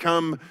kings who had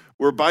come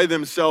were by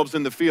themselves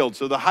in the field.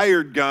 So the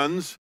hired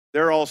guns,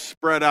 they're all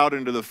spread out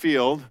into the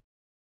field.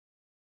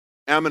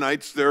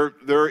 Ammonites,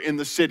 they're in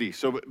the city.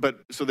 So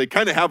they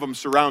kind of have them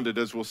surrounded,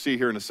 as we'll see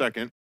here in a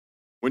second.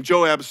 When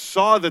Joab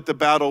saw that the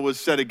battle was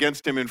set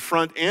against him in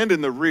front and in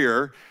the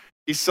rear,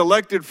 he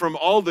selected from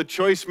all the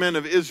choice men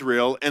of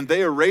Israel, and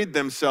they arrayed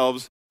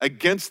themselves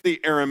against the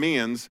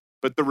Arameans.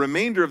 But the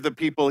remainder of the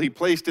people he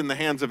placed in the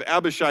hands of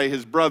Abishai,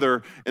 his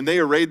brother, and they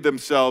arrayed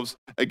themselves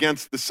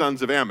against the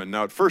sons of Ammon.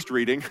 Now, at first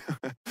reading,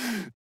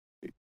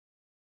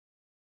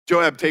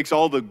 Joab takes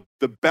all the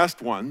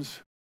best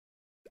ones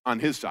on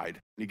his side,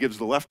 and he gives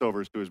the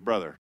leftovers to his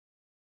brother.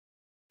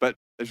 But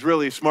it's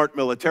really smart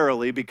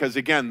militarily because,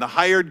 again, the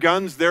hired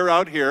guns, they're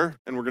out here,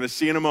 and we're going to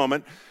see in a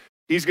moment.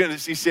 He's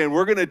saying,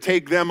 we're going to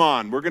take them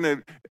on.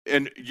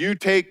 And you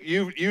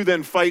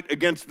then fight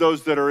against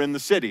those that are in the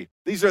city.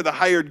 These are the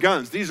hired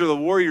guns. These are the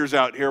warriors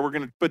out here. We're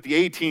going to put the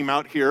A-team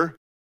out here,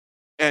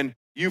 and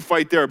you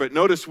fight there. But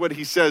notice what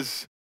he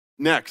says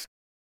next.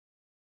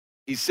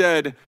 He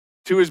said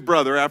to his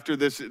brother, after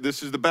this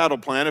is the battle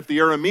plan, if the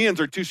Arameans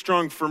are too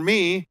strong for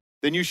me,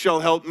 then you shall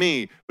help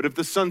me. But if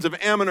the sons of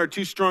Ammon are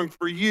too strong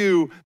for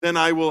you, then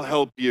I will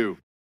help you.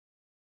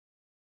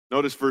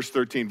 Notice verse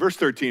 13. Verse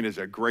 13 is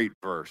a great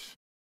verse.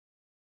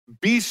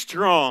 Be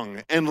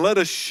strong and let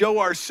us show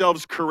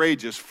ourselves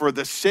courageous for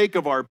the sake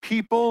of our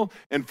people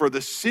and for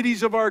the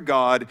cities of our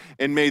God,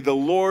 and may the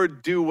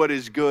Lord do what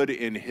is good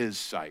in his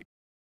sight.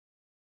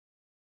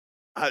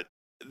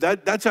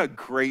 That's a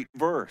great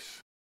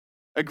verse.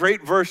 A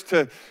great verse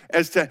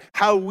as to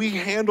how we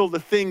handle the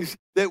things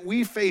that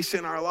we face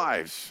in our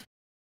lives.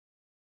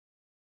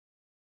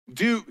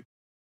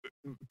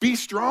 Be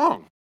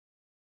strong.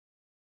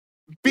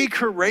 Be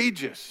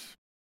courageous.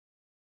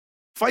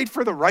 Fight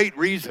for the right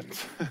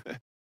reasons.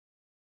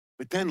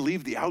 But then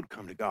leave the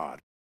outcome to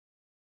God.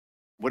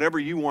 Whatever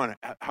you want,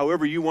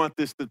 however you want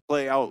this to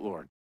play out,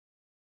 Lord.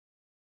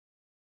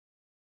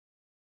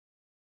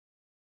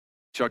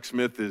 Chuck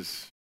Smith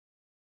is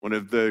one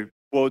of the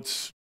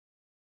quotes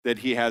that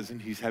he has,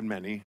 and he's had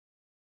many,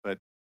 but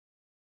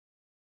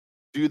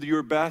do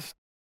your best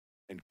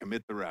and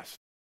commit the rest.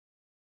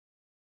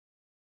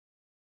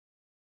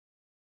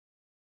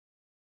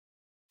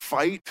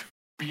 Fight,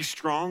 be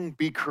strong,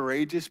 be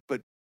courageous, but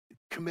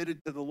committed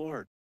to the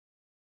Lord.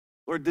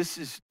 Lord, this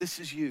is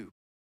you.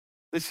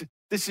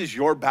 This is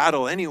your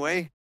battle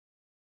anyway.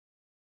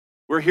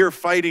 We're here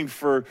fighting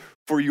for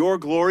your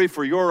glory,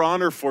 for your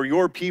honor, for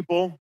your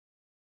people.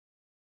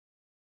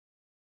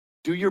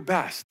 Do your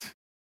best.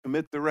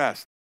 Commit the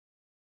rest.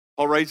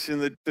 Paul writes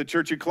in the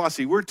church of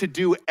Colossae, we're to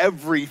do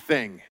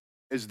everything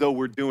as though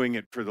we're doing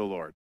it for the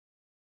Lord.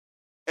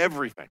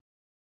 Everything.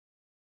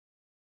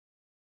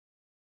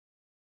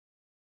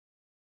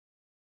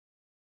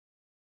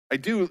 I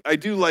do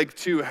like,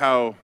 too,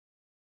 how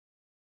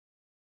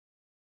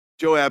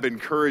Joab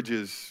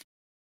encourages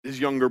his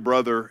younger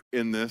brother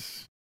in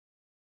this.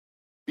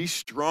 Be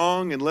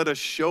strong and let us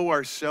show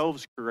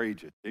ourselves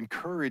courageous.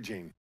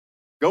 Encouraging.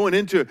 Going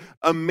into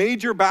a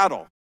major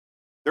battle.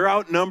 They're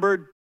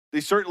outnumbered.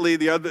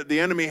 The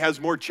enemy has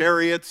more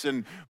chariots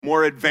and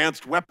more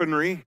advanced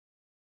weaponry.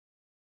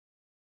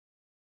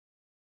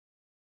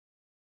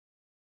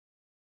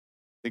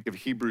 Think of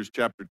Hebrews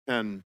chapter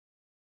 10.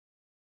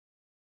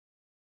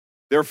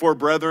 Therefore,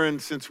 brethren,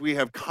 since we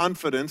have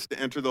confidence to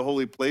enter the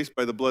holy place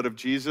by the blood of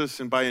Jesus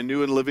and by a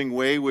new and living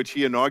way which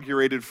he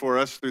inaugurated for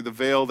us through the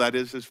veil, that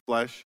is his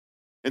flesh,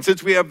 and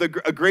since we have a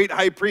great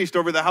high priest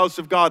over the house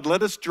of God,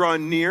 let us draw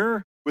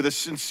near with a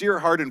sincere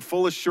heart and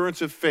full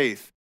assurance of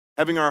faith,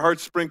 having our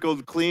hearts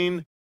sprinkled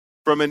clean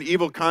from an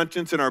evil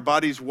conscience and our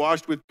bodies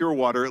washed with pure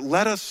water.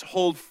 Let us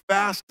hold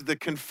fast the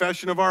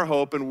confession of our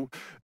hope and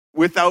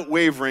without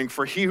wavering,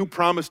 for he who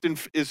promised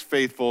is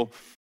faithful.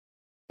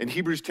 In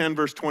Hebrews 10,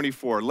 verse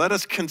 24, let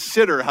us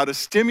consider how to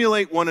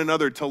stimulate one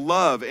another to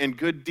love and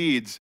good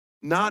deeds,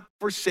 not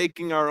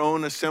forsaking our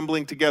own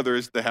assembling together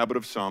as the habit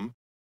of some,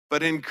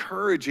 but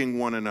encouraging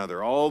one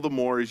another, all the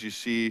more as you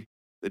see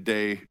the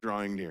day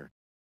drawing near.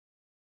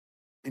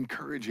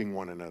 Encouraging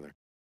one another,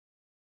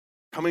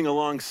 coming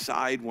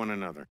alongside one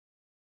another.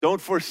 Don't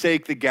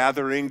forsake the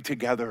gathering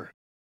together.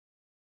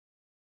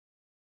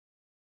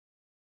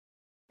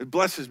 It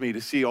blesses me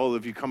to see all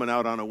of you coming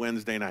out on a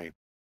Wednesday night.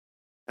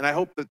 And I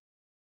hope that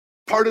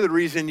part of the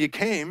reason you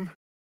came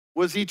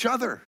was each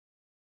other,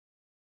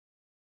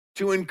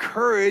 to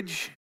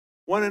encourage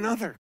one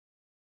another.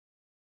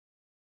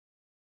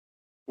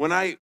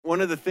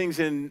 One of the things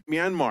in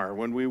Myanmar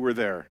when we were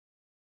there,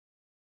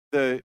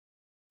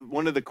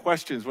 one of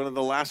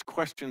the last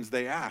questions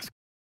they asked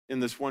in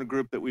this one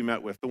group that we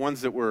met with, the ones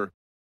that were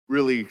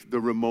really the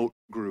remote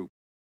group,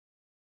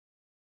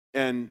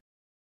 and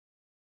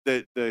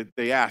that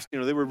they asked,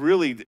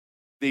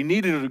 they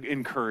needed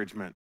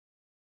encouragement.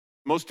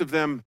 Most of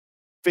them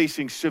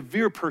facing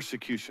severe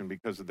persecution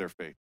because of their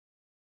faith.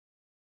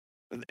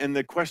 And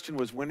the question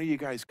was, when are you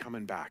guys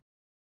coming back?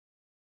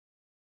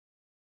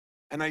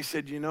 And I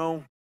said,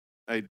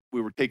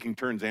 we were taking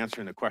turns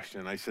answering the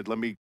question. I said, let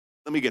me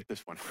get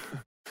this one.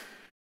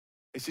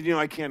 I said,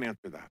 I can't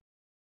answer that.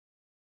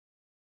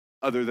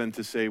 Other than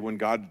to say, when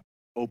God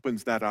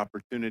opens that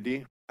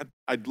opportunity,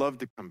 I'd love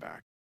to come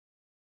back.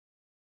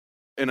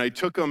 And I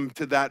took them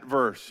to that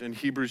verse in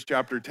Hebrews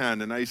chapter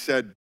 10, and I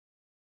said,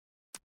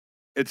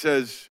 it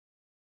says,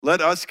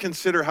 let us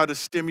consider how to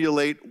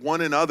stimulate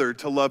one another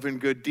to love and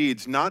good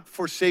deeds, not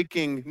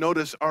forsaking,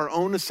 notice, our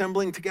own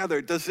assembling together.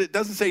 It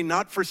doesn't say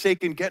not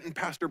forsaking getting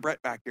Pastor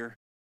Brett back here.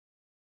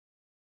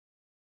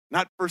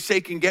 Not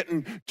forsaking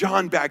getting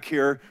John back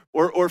here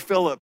or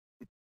Philip.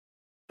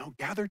 No,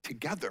 gather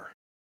together.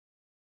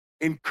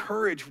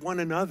 Encourage one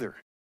another.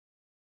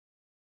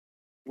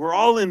 We're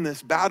all in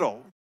this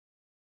battle.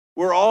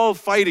 We're all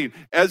fighting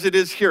as it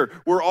is here.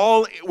 We're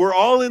all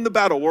in the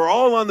battle. We're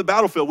all on the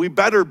battlefield. We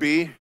better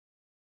be.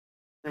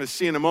 We're going to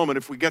see in a moment,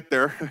 if we get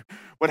there,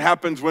 what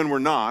happens when we're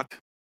not.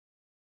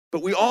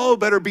 But we all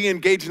better be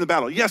engaged in the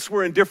battle. Yes,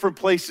 we're in different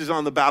places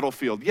on the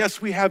battlefield.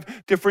 Yes, we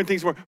have different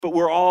things, but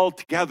we're all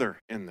together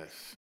in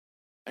this.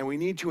 And we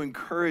need to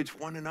encourage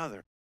one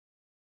another.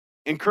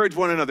 Encourage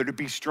one another to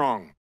be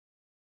strong,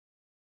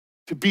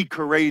 to be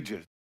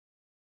courageous,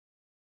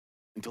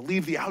 and to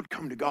leave the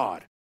outcome to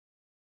God.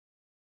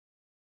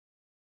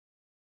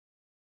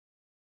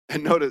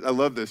 And notice, I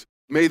love this.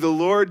 May the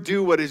Lord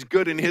do what is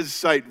good in his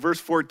sight. Verse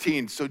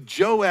 14. So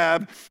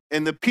Joab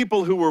and the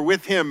people who were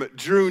with him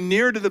drew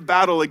near to the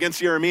battle against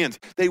the Arameans.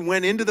 They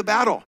went into the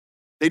battle.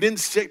 They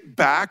didn't sit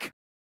back.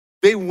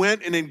 They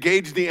went and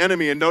engaged the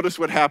enemy. And notice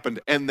what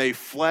happened. And they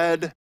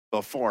fled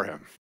before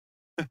him.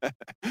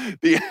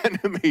 The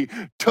enemy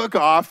took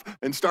off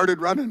and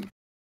started running.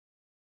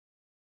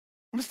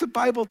 What does the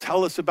Bible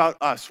tell us about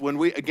us when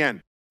we,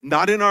 again,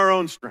 not in our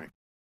own strength,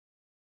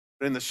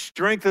 but in the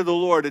strength of the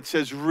Lord? It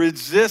says,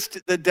 resist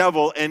the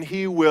devil and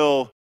he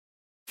will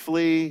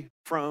flee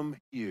from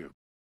you.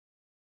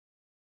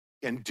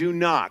 And do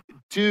not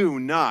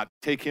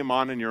take him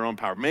on in your own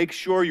power. Make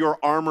sure your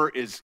armor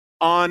is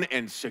on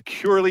and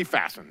securely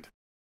fastened.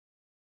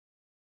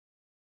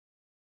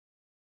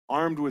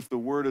 Armed with the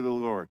word of the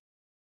Lord.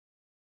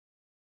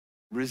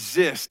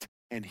 Resist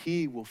and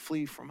he will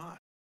flee from us.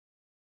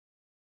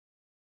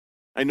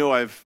 I know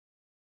I've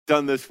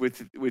done this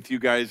with you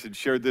guys and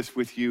shared this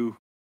with you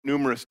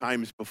numerous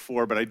times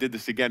before, but I did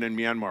this again in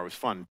Myanmar. It was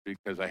fun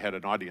because I had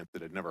an audience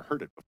that had never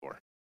heard it before.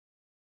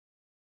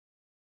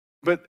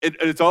 But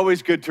it's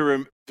always good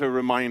to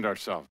remind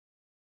ourselves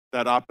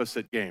that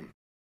opposite game.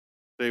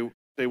 Say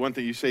one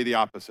thing, you say the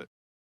opposite.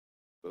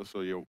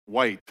 So you're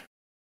white,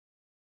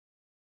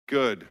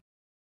 good,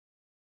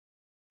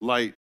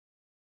 light,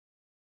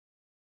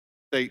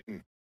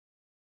 Satan.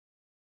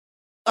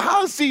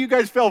 I'll see you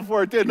guys fell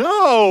for it, didn't you?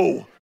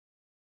 No!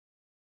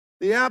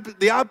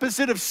 The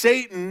opposite of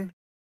Satan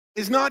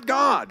is not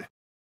God.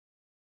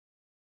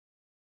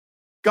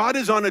 God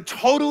is on a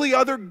totally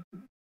other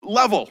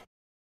level.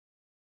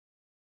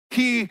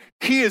 He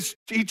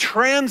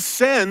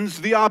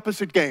transcends the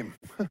opposite game.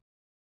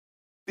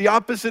 The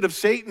opposite of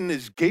Satan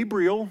is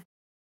Gabriel.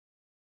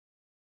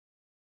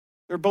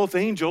 They're both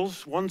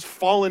angels. One's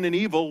fallen and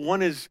evil.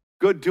 One is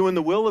good, doing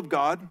the will of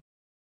God.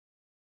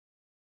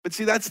 But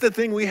see, that's the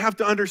thing we have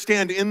to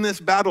understand in this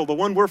battle, the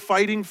one we're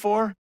fighting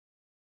for.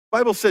 The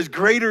Bible says,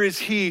 greater is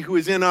he who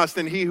is in us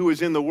than he who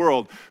is in the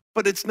world.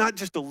 But it's not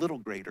just a little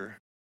greater.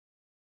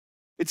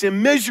 It's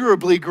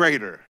immeasurably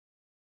greater.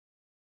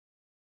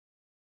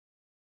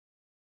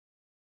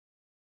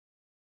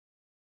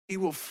 He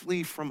will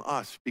flee from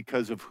us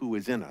because of who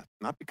is in us,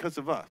 not because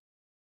of us.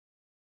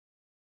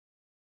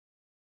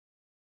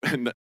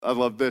 And I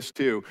love this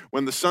too.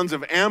 When the sons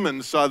of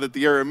Ammon saw that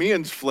the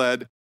Arameans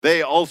fled,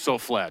 they also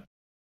fled.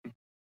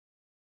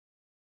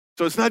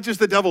 So it's not just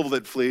the devil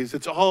that flees,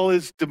 it's all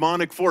his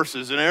demonic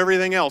forces and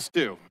everything else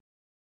too.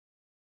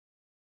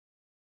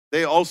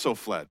 They also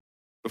fled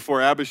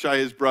before Abishai,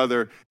 his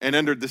brother, and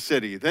entered the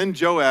city. Then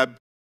Joab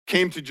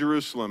came to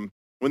Jerusalem.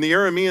 When the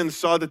Arameans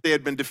saw that they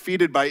had been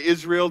defeated by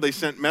Israel, they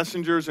sent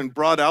messengers and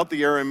brought out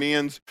the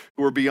Arameans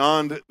who were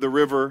beyond the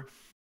river,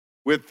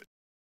 with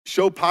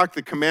Shobach,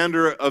 the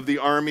commander of the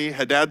army,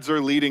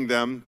 Hadadezer leading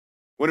them.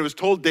 When it was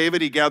told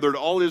David, he gathered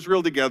all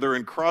Israel together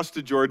and crossed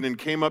the Jordan and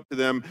came up to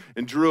them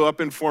and drew up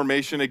in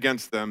formation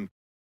against them.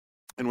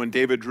 And when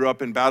David drew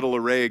up in battle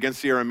array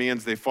against the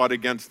Arameans, they fought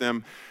against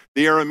them.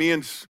 The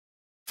Arameans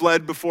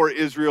fled before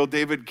Israel.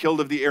 David killed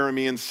of the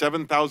Arameans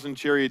 7,000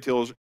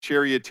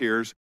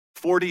 charioteers,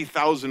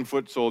 40,000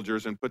 foot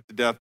soldiers, and put to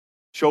death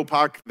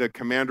Shobach, the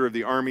commander of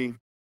the army.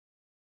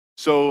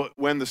 So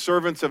when the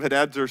servants of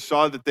Hadadezer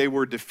saw that they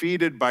were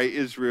defeated by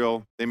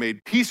Israel, they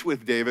made peace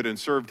with David and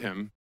served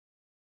him.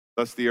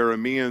 Thus the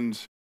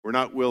Arameans were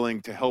not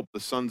willing to help the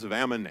sons of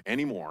Ammon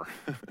anymore.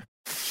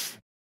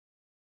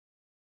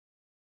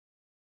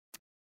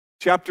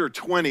 Chapter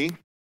 20,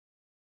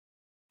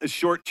 a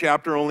short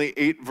chapter, only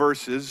 8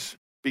 verses,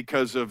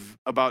 because of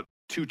about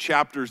 2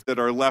 chapters that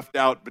are left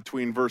out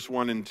between verse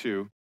 1 and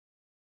 2.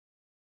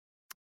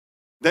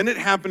 Then it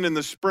happened in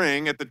the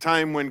spring, at the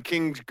time when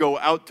kings go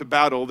out to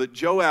battle, that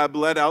Joab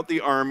led out the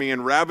army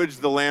and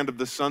ravaged the land of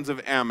the sons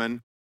of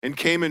Ammon and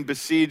came and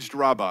besieged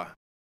Rabbah.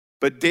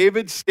 But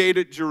David stayed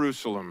at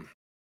Jerusalem,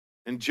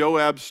 and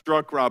Joab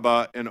struck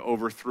Rabbah and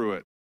overthrew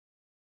it.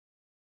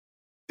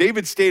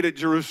 David stayed at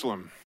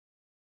Jerusalem.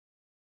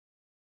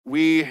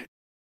 We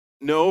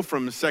know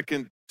from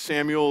 2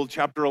 Samuel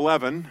chapter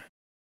 11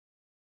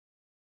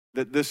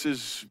 that this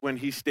is when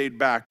he stayed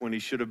back, when he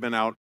should have been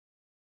out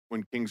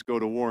when kings go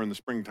to war in the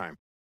springtime.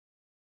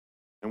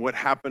 And what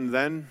happened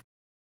then?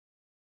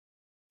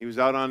 He was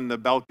out on the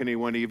balcony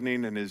one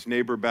evening and his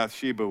neighbor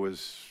Bathsheba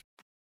was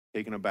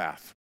taking a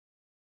bath.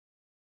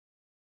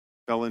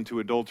 Fell into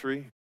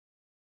adultery.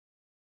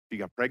 She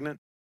got pregnant,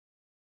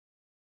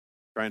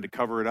 trying to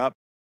cover it up,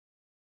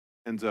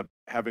 ends up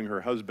having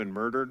her husband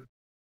murdered.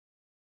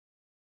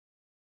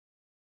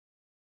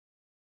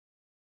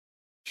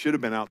 Should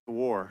have been out to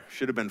war,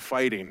 should have been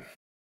fighting.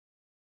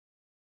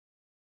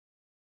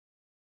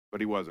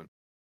 But he wasn't.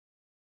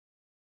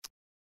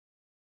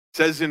 It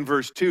says in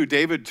verse 2,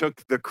 David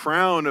took the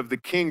crown of the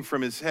king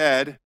from his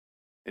head,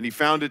 and he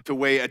found it to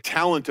weigh a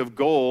talent of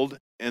gold,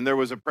 and there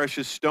was a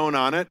precious stone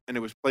on it, and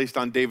it was placed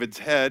on David's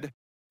head,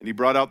 and he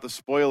brought out the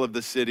spoil of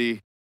the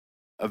city,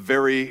 a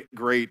very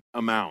great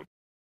amount.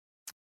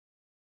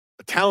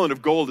 A talent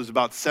of gold is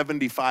about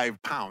 75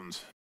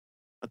 pounds.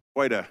 That's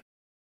quite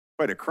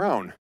a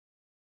crown.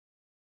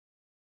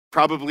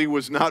 Probably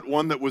was not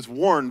one that was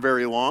worn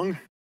very long.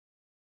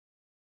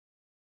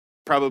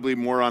 Probably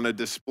more on a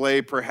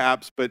display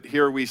perhaps, but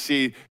here we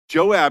see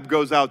Joab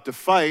goes out to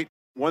fight.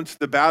 Once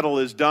the battle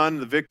is done,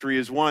 the victory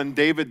is won,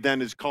 David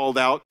then is called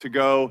out to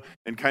go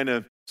and kind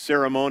of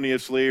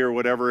ceremoniously or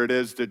whatever it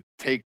is to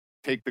take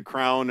the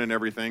crown and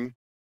everything.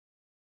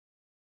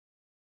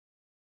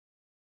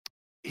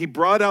 He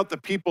brought out the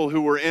people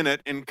who were in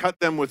it and cut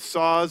them with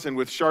saws and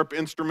with sharp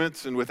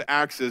instruments and with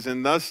axes,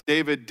 and thus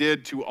David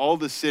did to all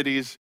the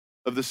cities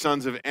of the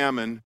sons of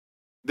Ammon.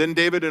 Then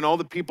David and all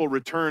the people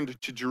returned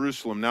to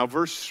Jerusalem. Now,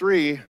 verse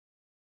 3,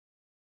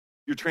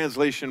 your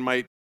translation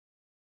might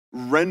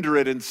render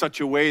it in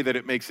such a way that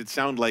it makes it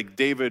sound like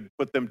David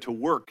put them to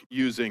work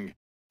using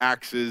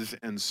axes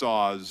and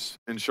saws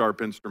and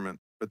sharp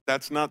instruments. But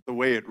that's not the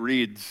way it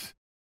reads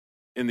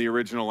in the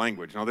original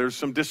language. Now, there's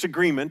some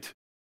disagreement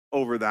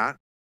over that.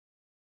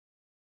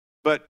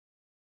 But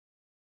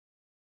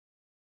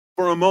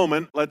for a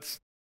moment, let's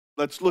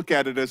look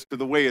at it as to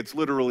the way it's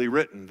literally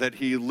written, that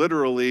he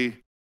literally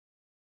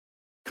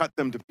cut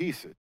them to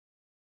pieces.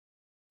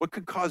 What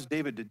could cause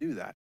David to do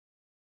that?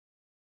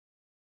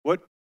 What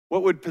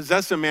would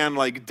possess a man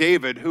like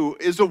David, who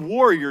is a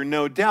warrior,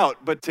 no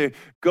doubt, but to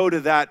go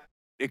to that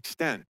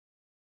extent?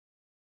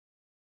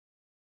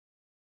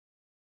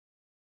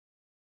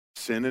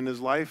 Sin in his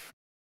life?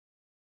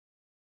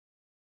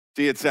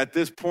 See, it's at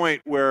this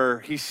point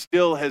where he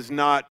still has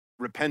not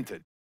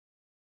repented.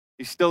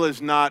 He still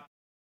has not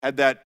had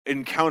that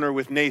encounter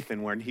with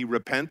Nathan when he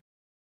repents.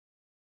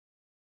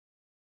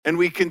 And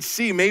we can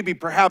see maybe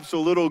perhaps a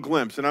little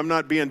glimpse, and I'm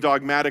not being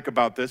dogmatic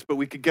about this, but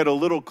we could get a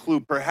little clue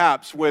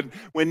perhaps when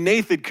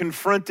Nathan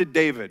confronted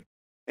David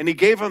and he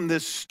gave him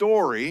this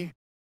story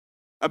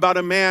about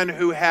a man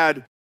who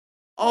had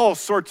all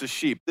sorts of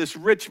sheep. This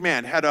rich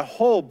man had a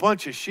whole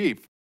bunch of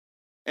sheep,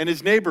 and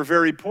his neighbor,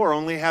 very poor,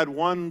 only had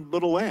one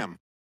little lamb.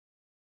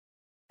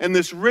 And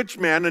this rich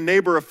man, a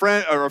neighbor,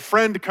 a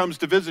friend comes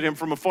to visit him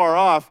from afar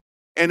off,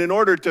 And in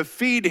order to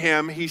feed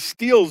him, he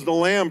steals the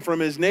lamb from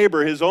his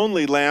neighbor, his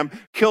only lamb,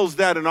 kills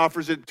that and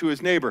offers it to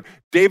his neighbor.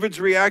 David's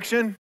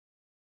reaction?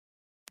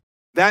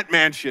 That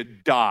man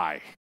should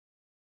die.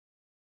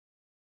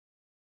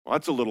 Well,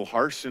 that's a little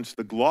harsh since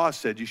the law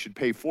said you should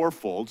pay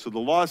fourfold. So the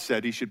law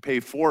said he should pay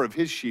 4 of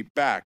his sheep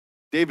back.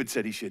 David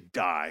said he should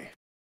die.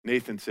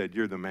 Nathan said,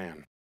 you're the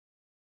man.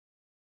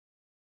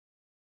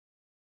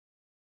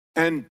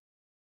 And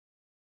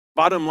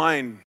bottom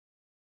line,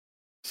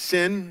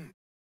 sin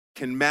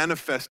can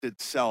manifest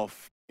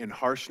itself in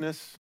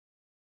harshness,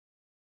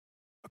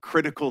 a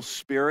critical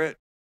spirit.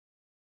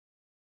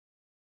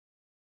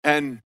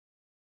 And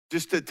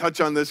just to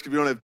touch on this, because we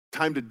don't have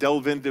time to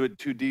delve into it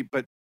too deep,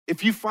 but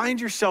if you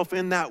find yourself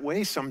in that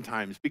way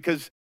sometimes,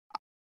 because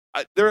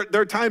there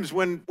are times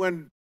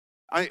when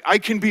I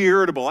can be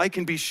irritable, I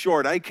can be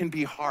short, I can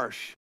be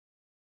harsh.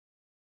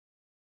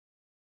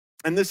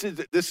 And this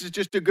is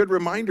just a good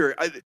reminder.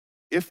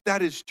 If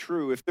that is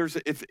true, if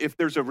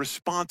there's a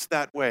response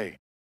that way,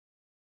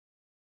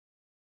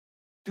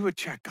 do a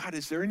check. God,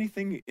 is there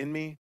anything in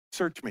me?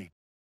 Search me.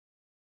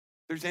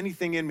 If there's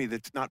anything in me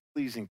that's not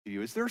pleasing to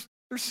you, is there's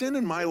sin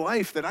in my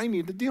life that I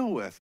need to deal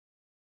with?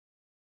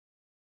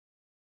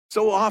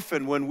 So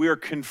often when we're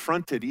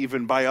confronted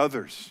even by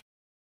others,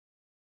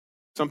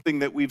 something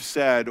that we've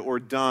said or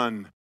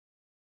done,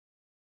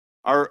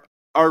 our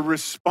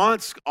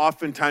response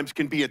oftentimes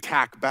can be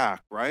attack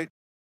back, right?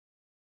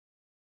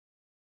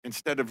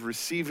 Instead of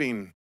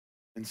receiving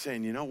and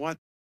saying, you know what?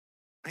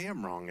 I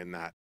am wrong in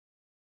that.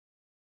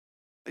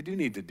 I do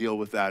need to deal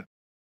with that.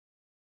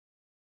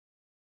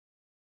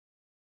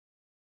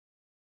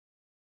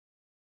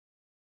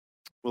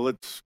 Well,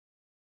 let's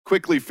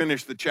quickly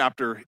finish the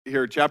chapter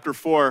here. Verse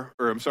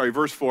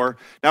 4.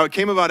 Now it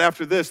came about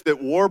after this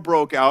that war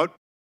broke out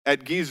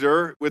at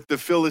Gezer with the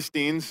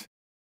Philistines.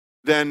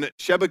 Then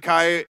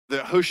Shebekah the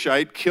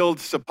Hushite killed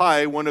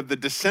Sappai, one of the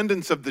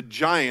descendants of the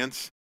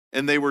giants,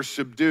 and they were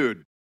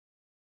subdued.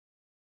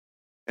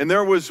 And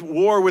there was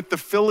war with the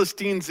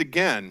Philistines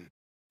again.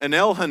 And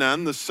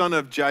Elhanan, the son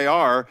of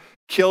Jair,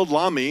 killed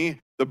Lami,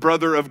 the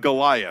brother of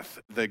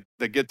Goliath, the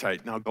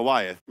Gittite. Now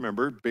Goliath,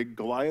 remember, big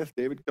Goliath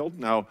David killed?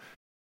 Now,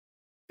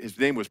 his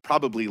name was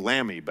probably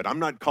Lammy, but I'm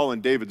not calling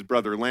David's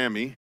brother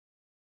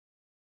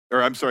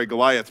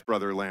Goliath's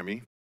brother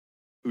Lammy,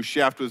 whose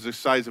shaft was the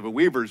size of a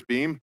weaver's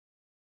beam.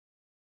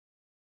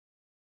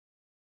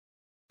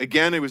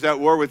 Again, he was at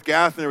war with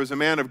Gath, and there was a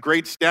man of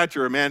great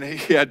stature.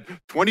 He had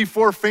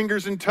 24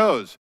 fingers and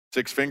toes,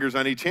 6 fingers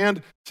on each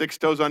hand, 6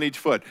 toes on each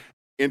foot.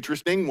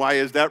 Interesting. Why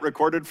is that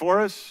recorded for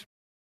us?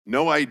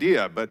 No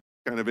idea, but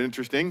kind of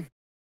interesting.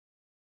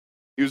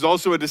 He was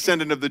also a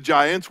descendant of the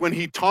giants. When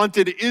he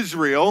taunted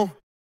Israel,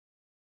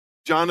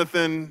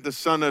 Jonathan, the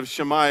son of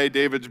Shimei,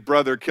 David's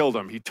brother, killed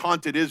him. He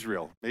taunted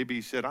Israel. Maybe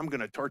he said, I'm going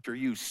to torture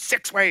you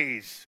 6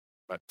 ways.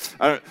 But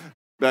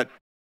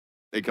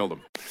they killed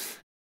him.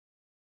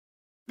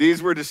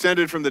 These were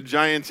descended from the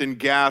giants in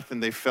Gath,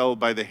 and they fell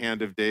by the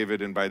hand of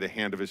David and by the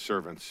hand of his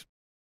servants.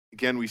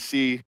 Again, we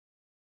see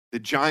the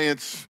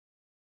giants,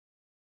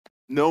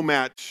 no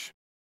match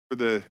for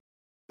the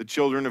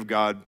children of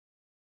God.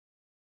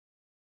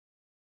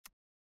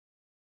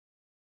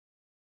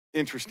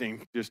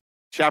 Interesting, just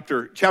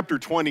chapter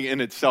 20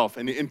 in itself,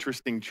 an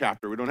interesting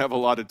chapter. We don't have a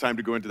lot of time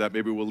to go into that.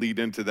 Maybe we'll lead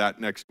into that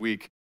next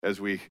week as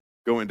we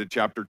go into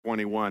chapter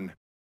 21.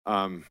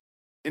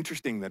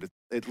 Interesting that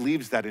it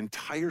leaves that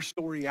entire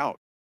story out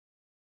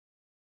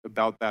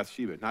about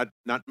Bathsheba,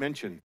 not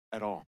mentioned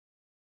at all.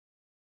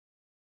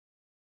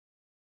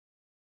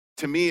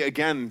 To me,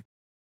 again,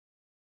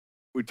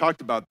 we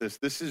talked about this.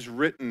 This is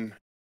written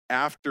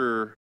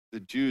after the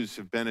Jews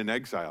have been in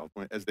exile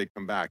as they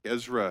come back.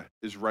 Ezra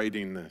is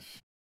writing this.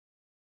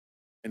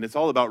 And it's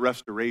all about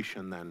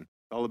restoration then.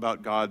 It's all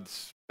about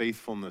God's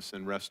faithfulness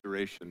and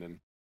restoration. And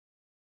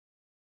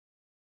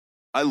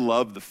I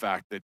love the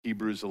fact that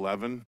Hebrews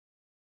 11,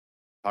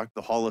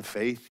 the Hall of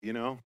Faith,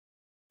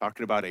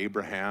 talking about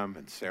Abraham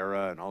and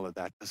Sarah and all of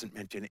that, doesn't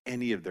mention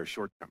any of their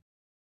shortcomings.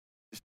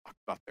 Just talk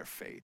about their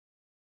faith.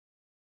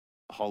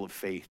 The Hall of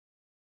Faith.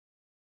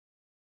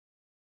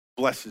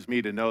 Blesses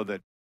me to know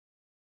that,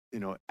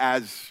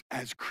 as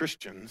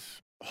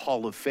Christians, the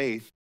Hall of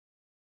Faith,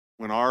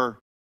 when our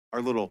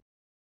little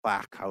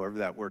plaque, however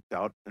that worked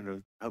out,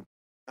 and I'm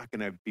not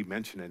going to be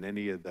mentioning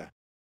any of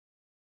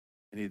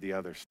the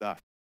other stuff.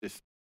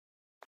 Just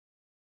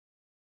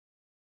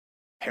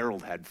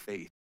Harold had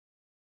faith.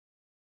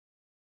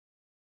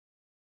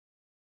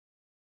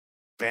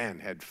 Van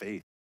had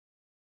faith.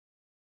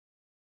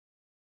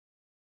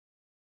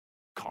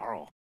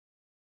 Carl,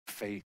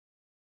 faith.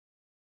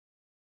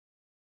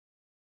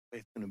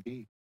 It's going to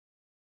be.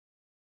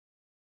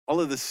 All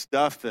of this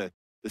stuff, the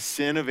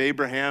sin of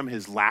Abraham,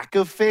 his lack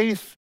of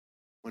faith,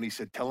 when he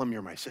said, tell him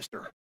you're my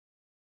sister.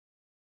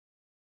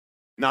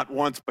 Not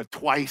once, but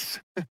twice.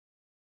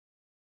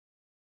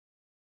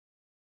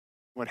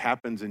 What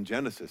happens in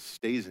Genesis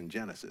stays in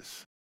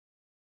Genesis.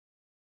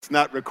 It's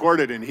not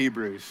recorded in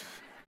Hebrews.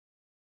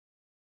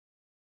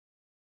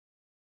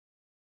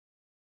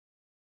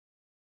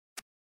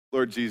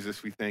 Lord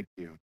Jesus, we thank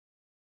you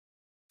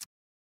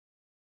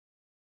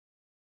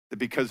that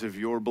because of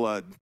your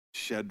blood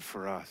shed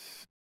for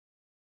us,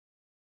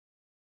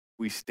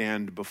 we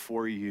stand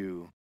before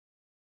you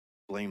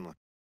blameless,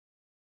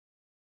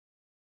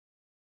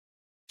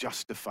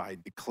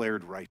 justified,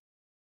 declared right.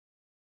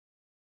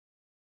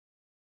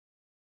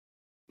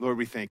 Lord,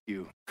 we thank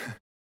you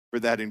for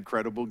that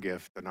incredible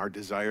gift. And our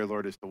desire,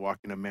 Lord, is to walk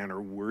in a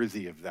manner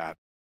worthy of that.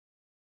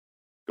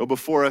 Go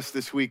before us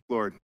this week,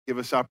 Lord. Give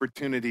us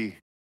opportunity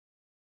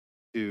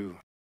to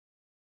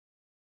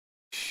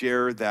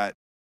share that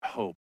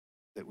hope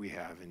that we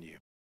have in you.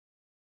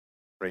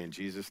 Pray in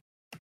Jesus.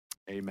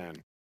 Amen.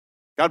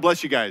 God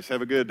bless you guys.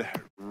 Have a good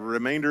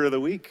remainder of the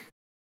week.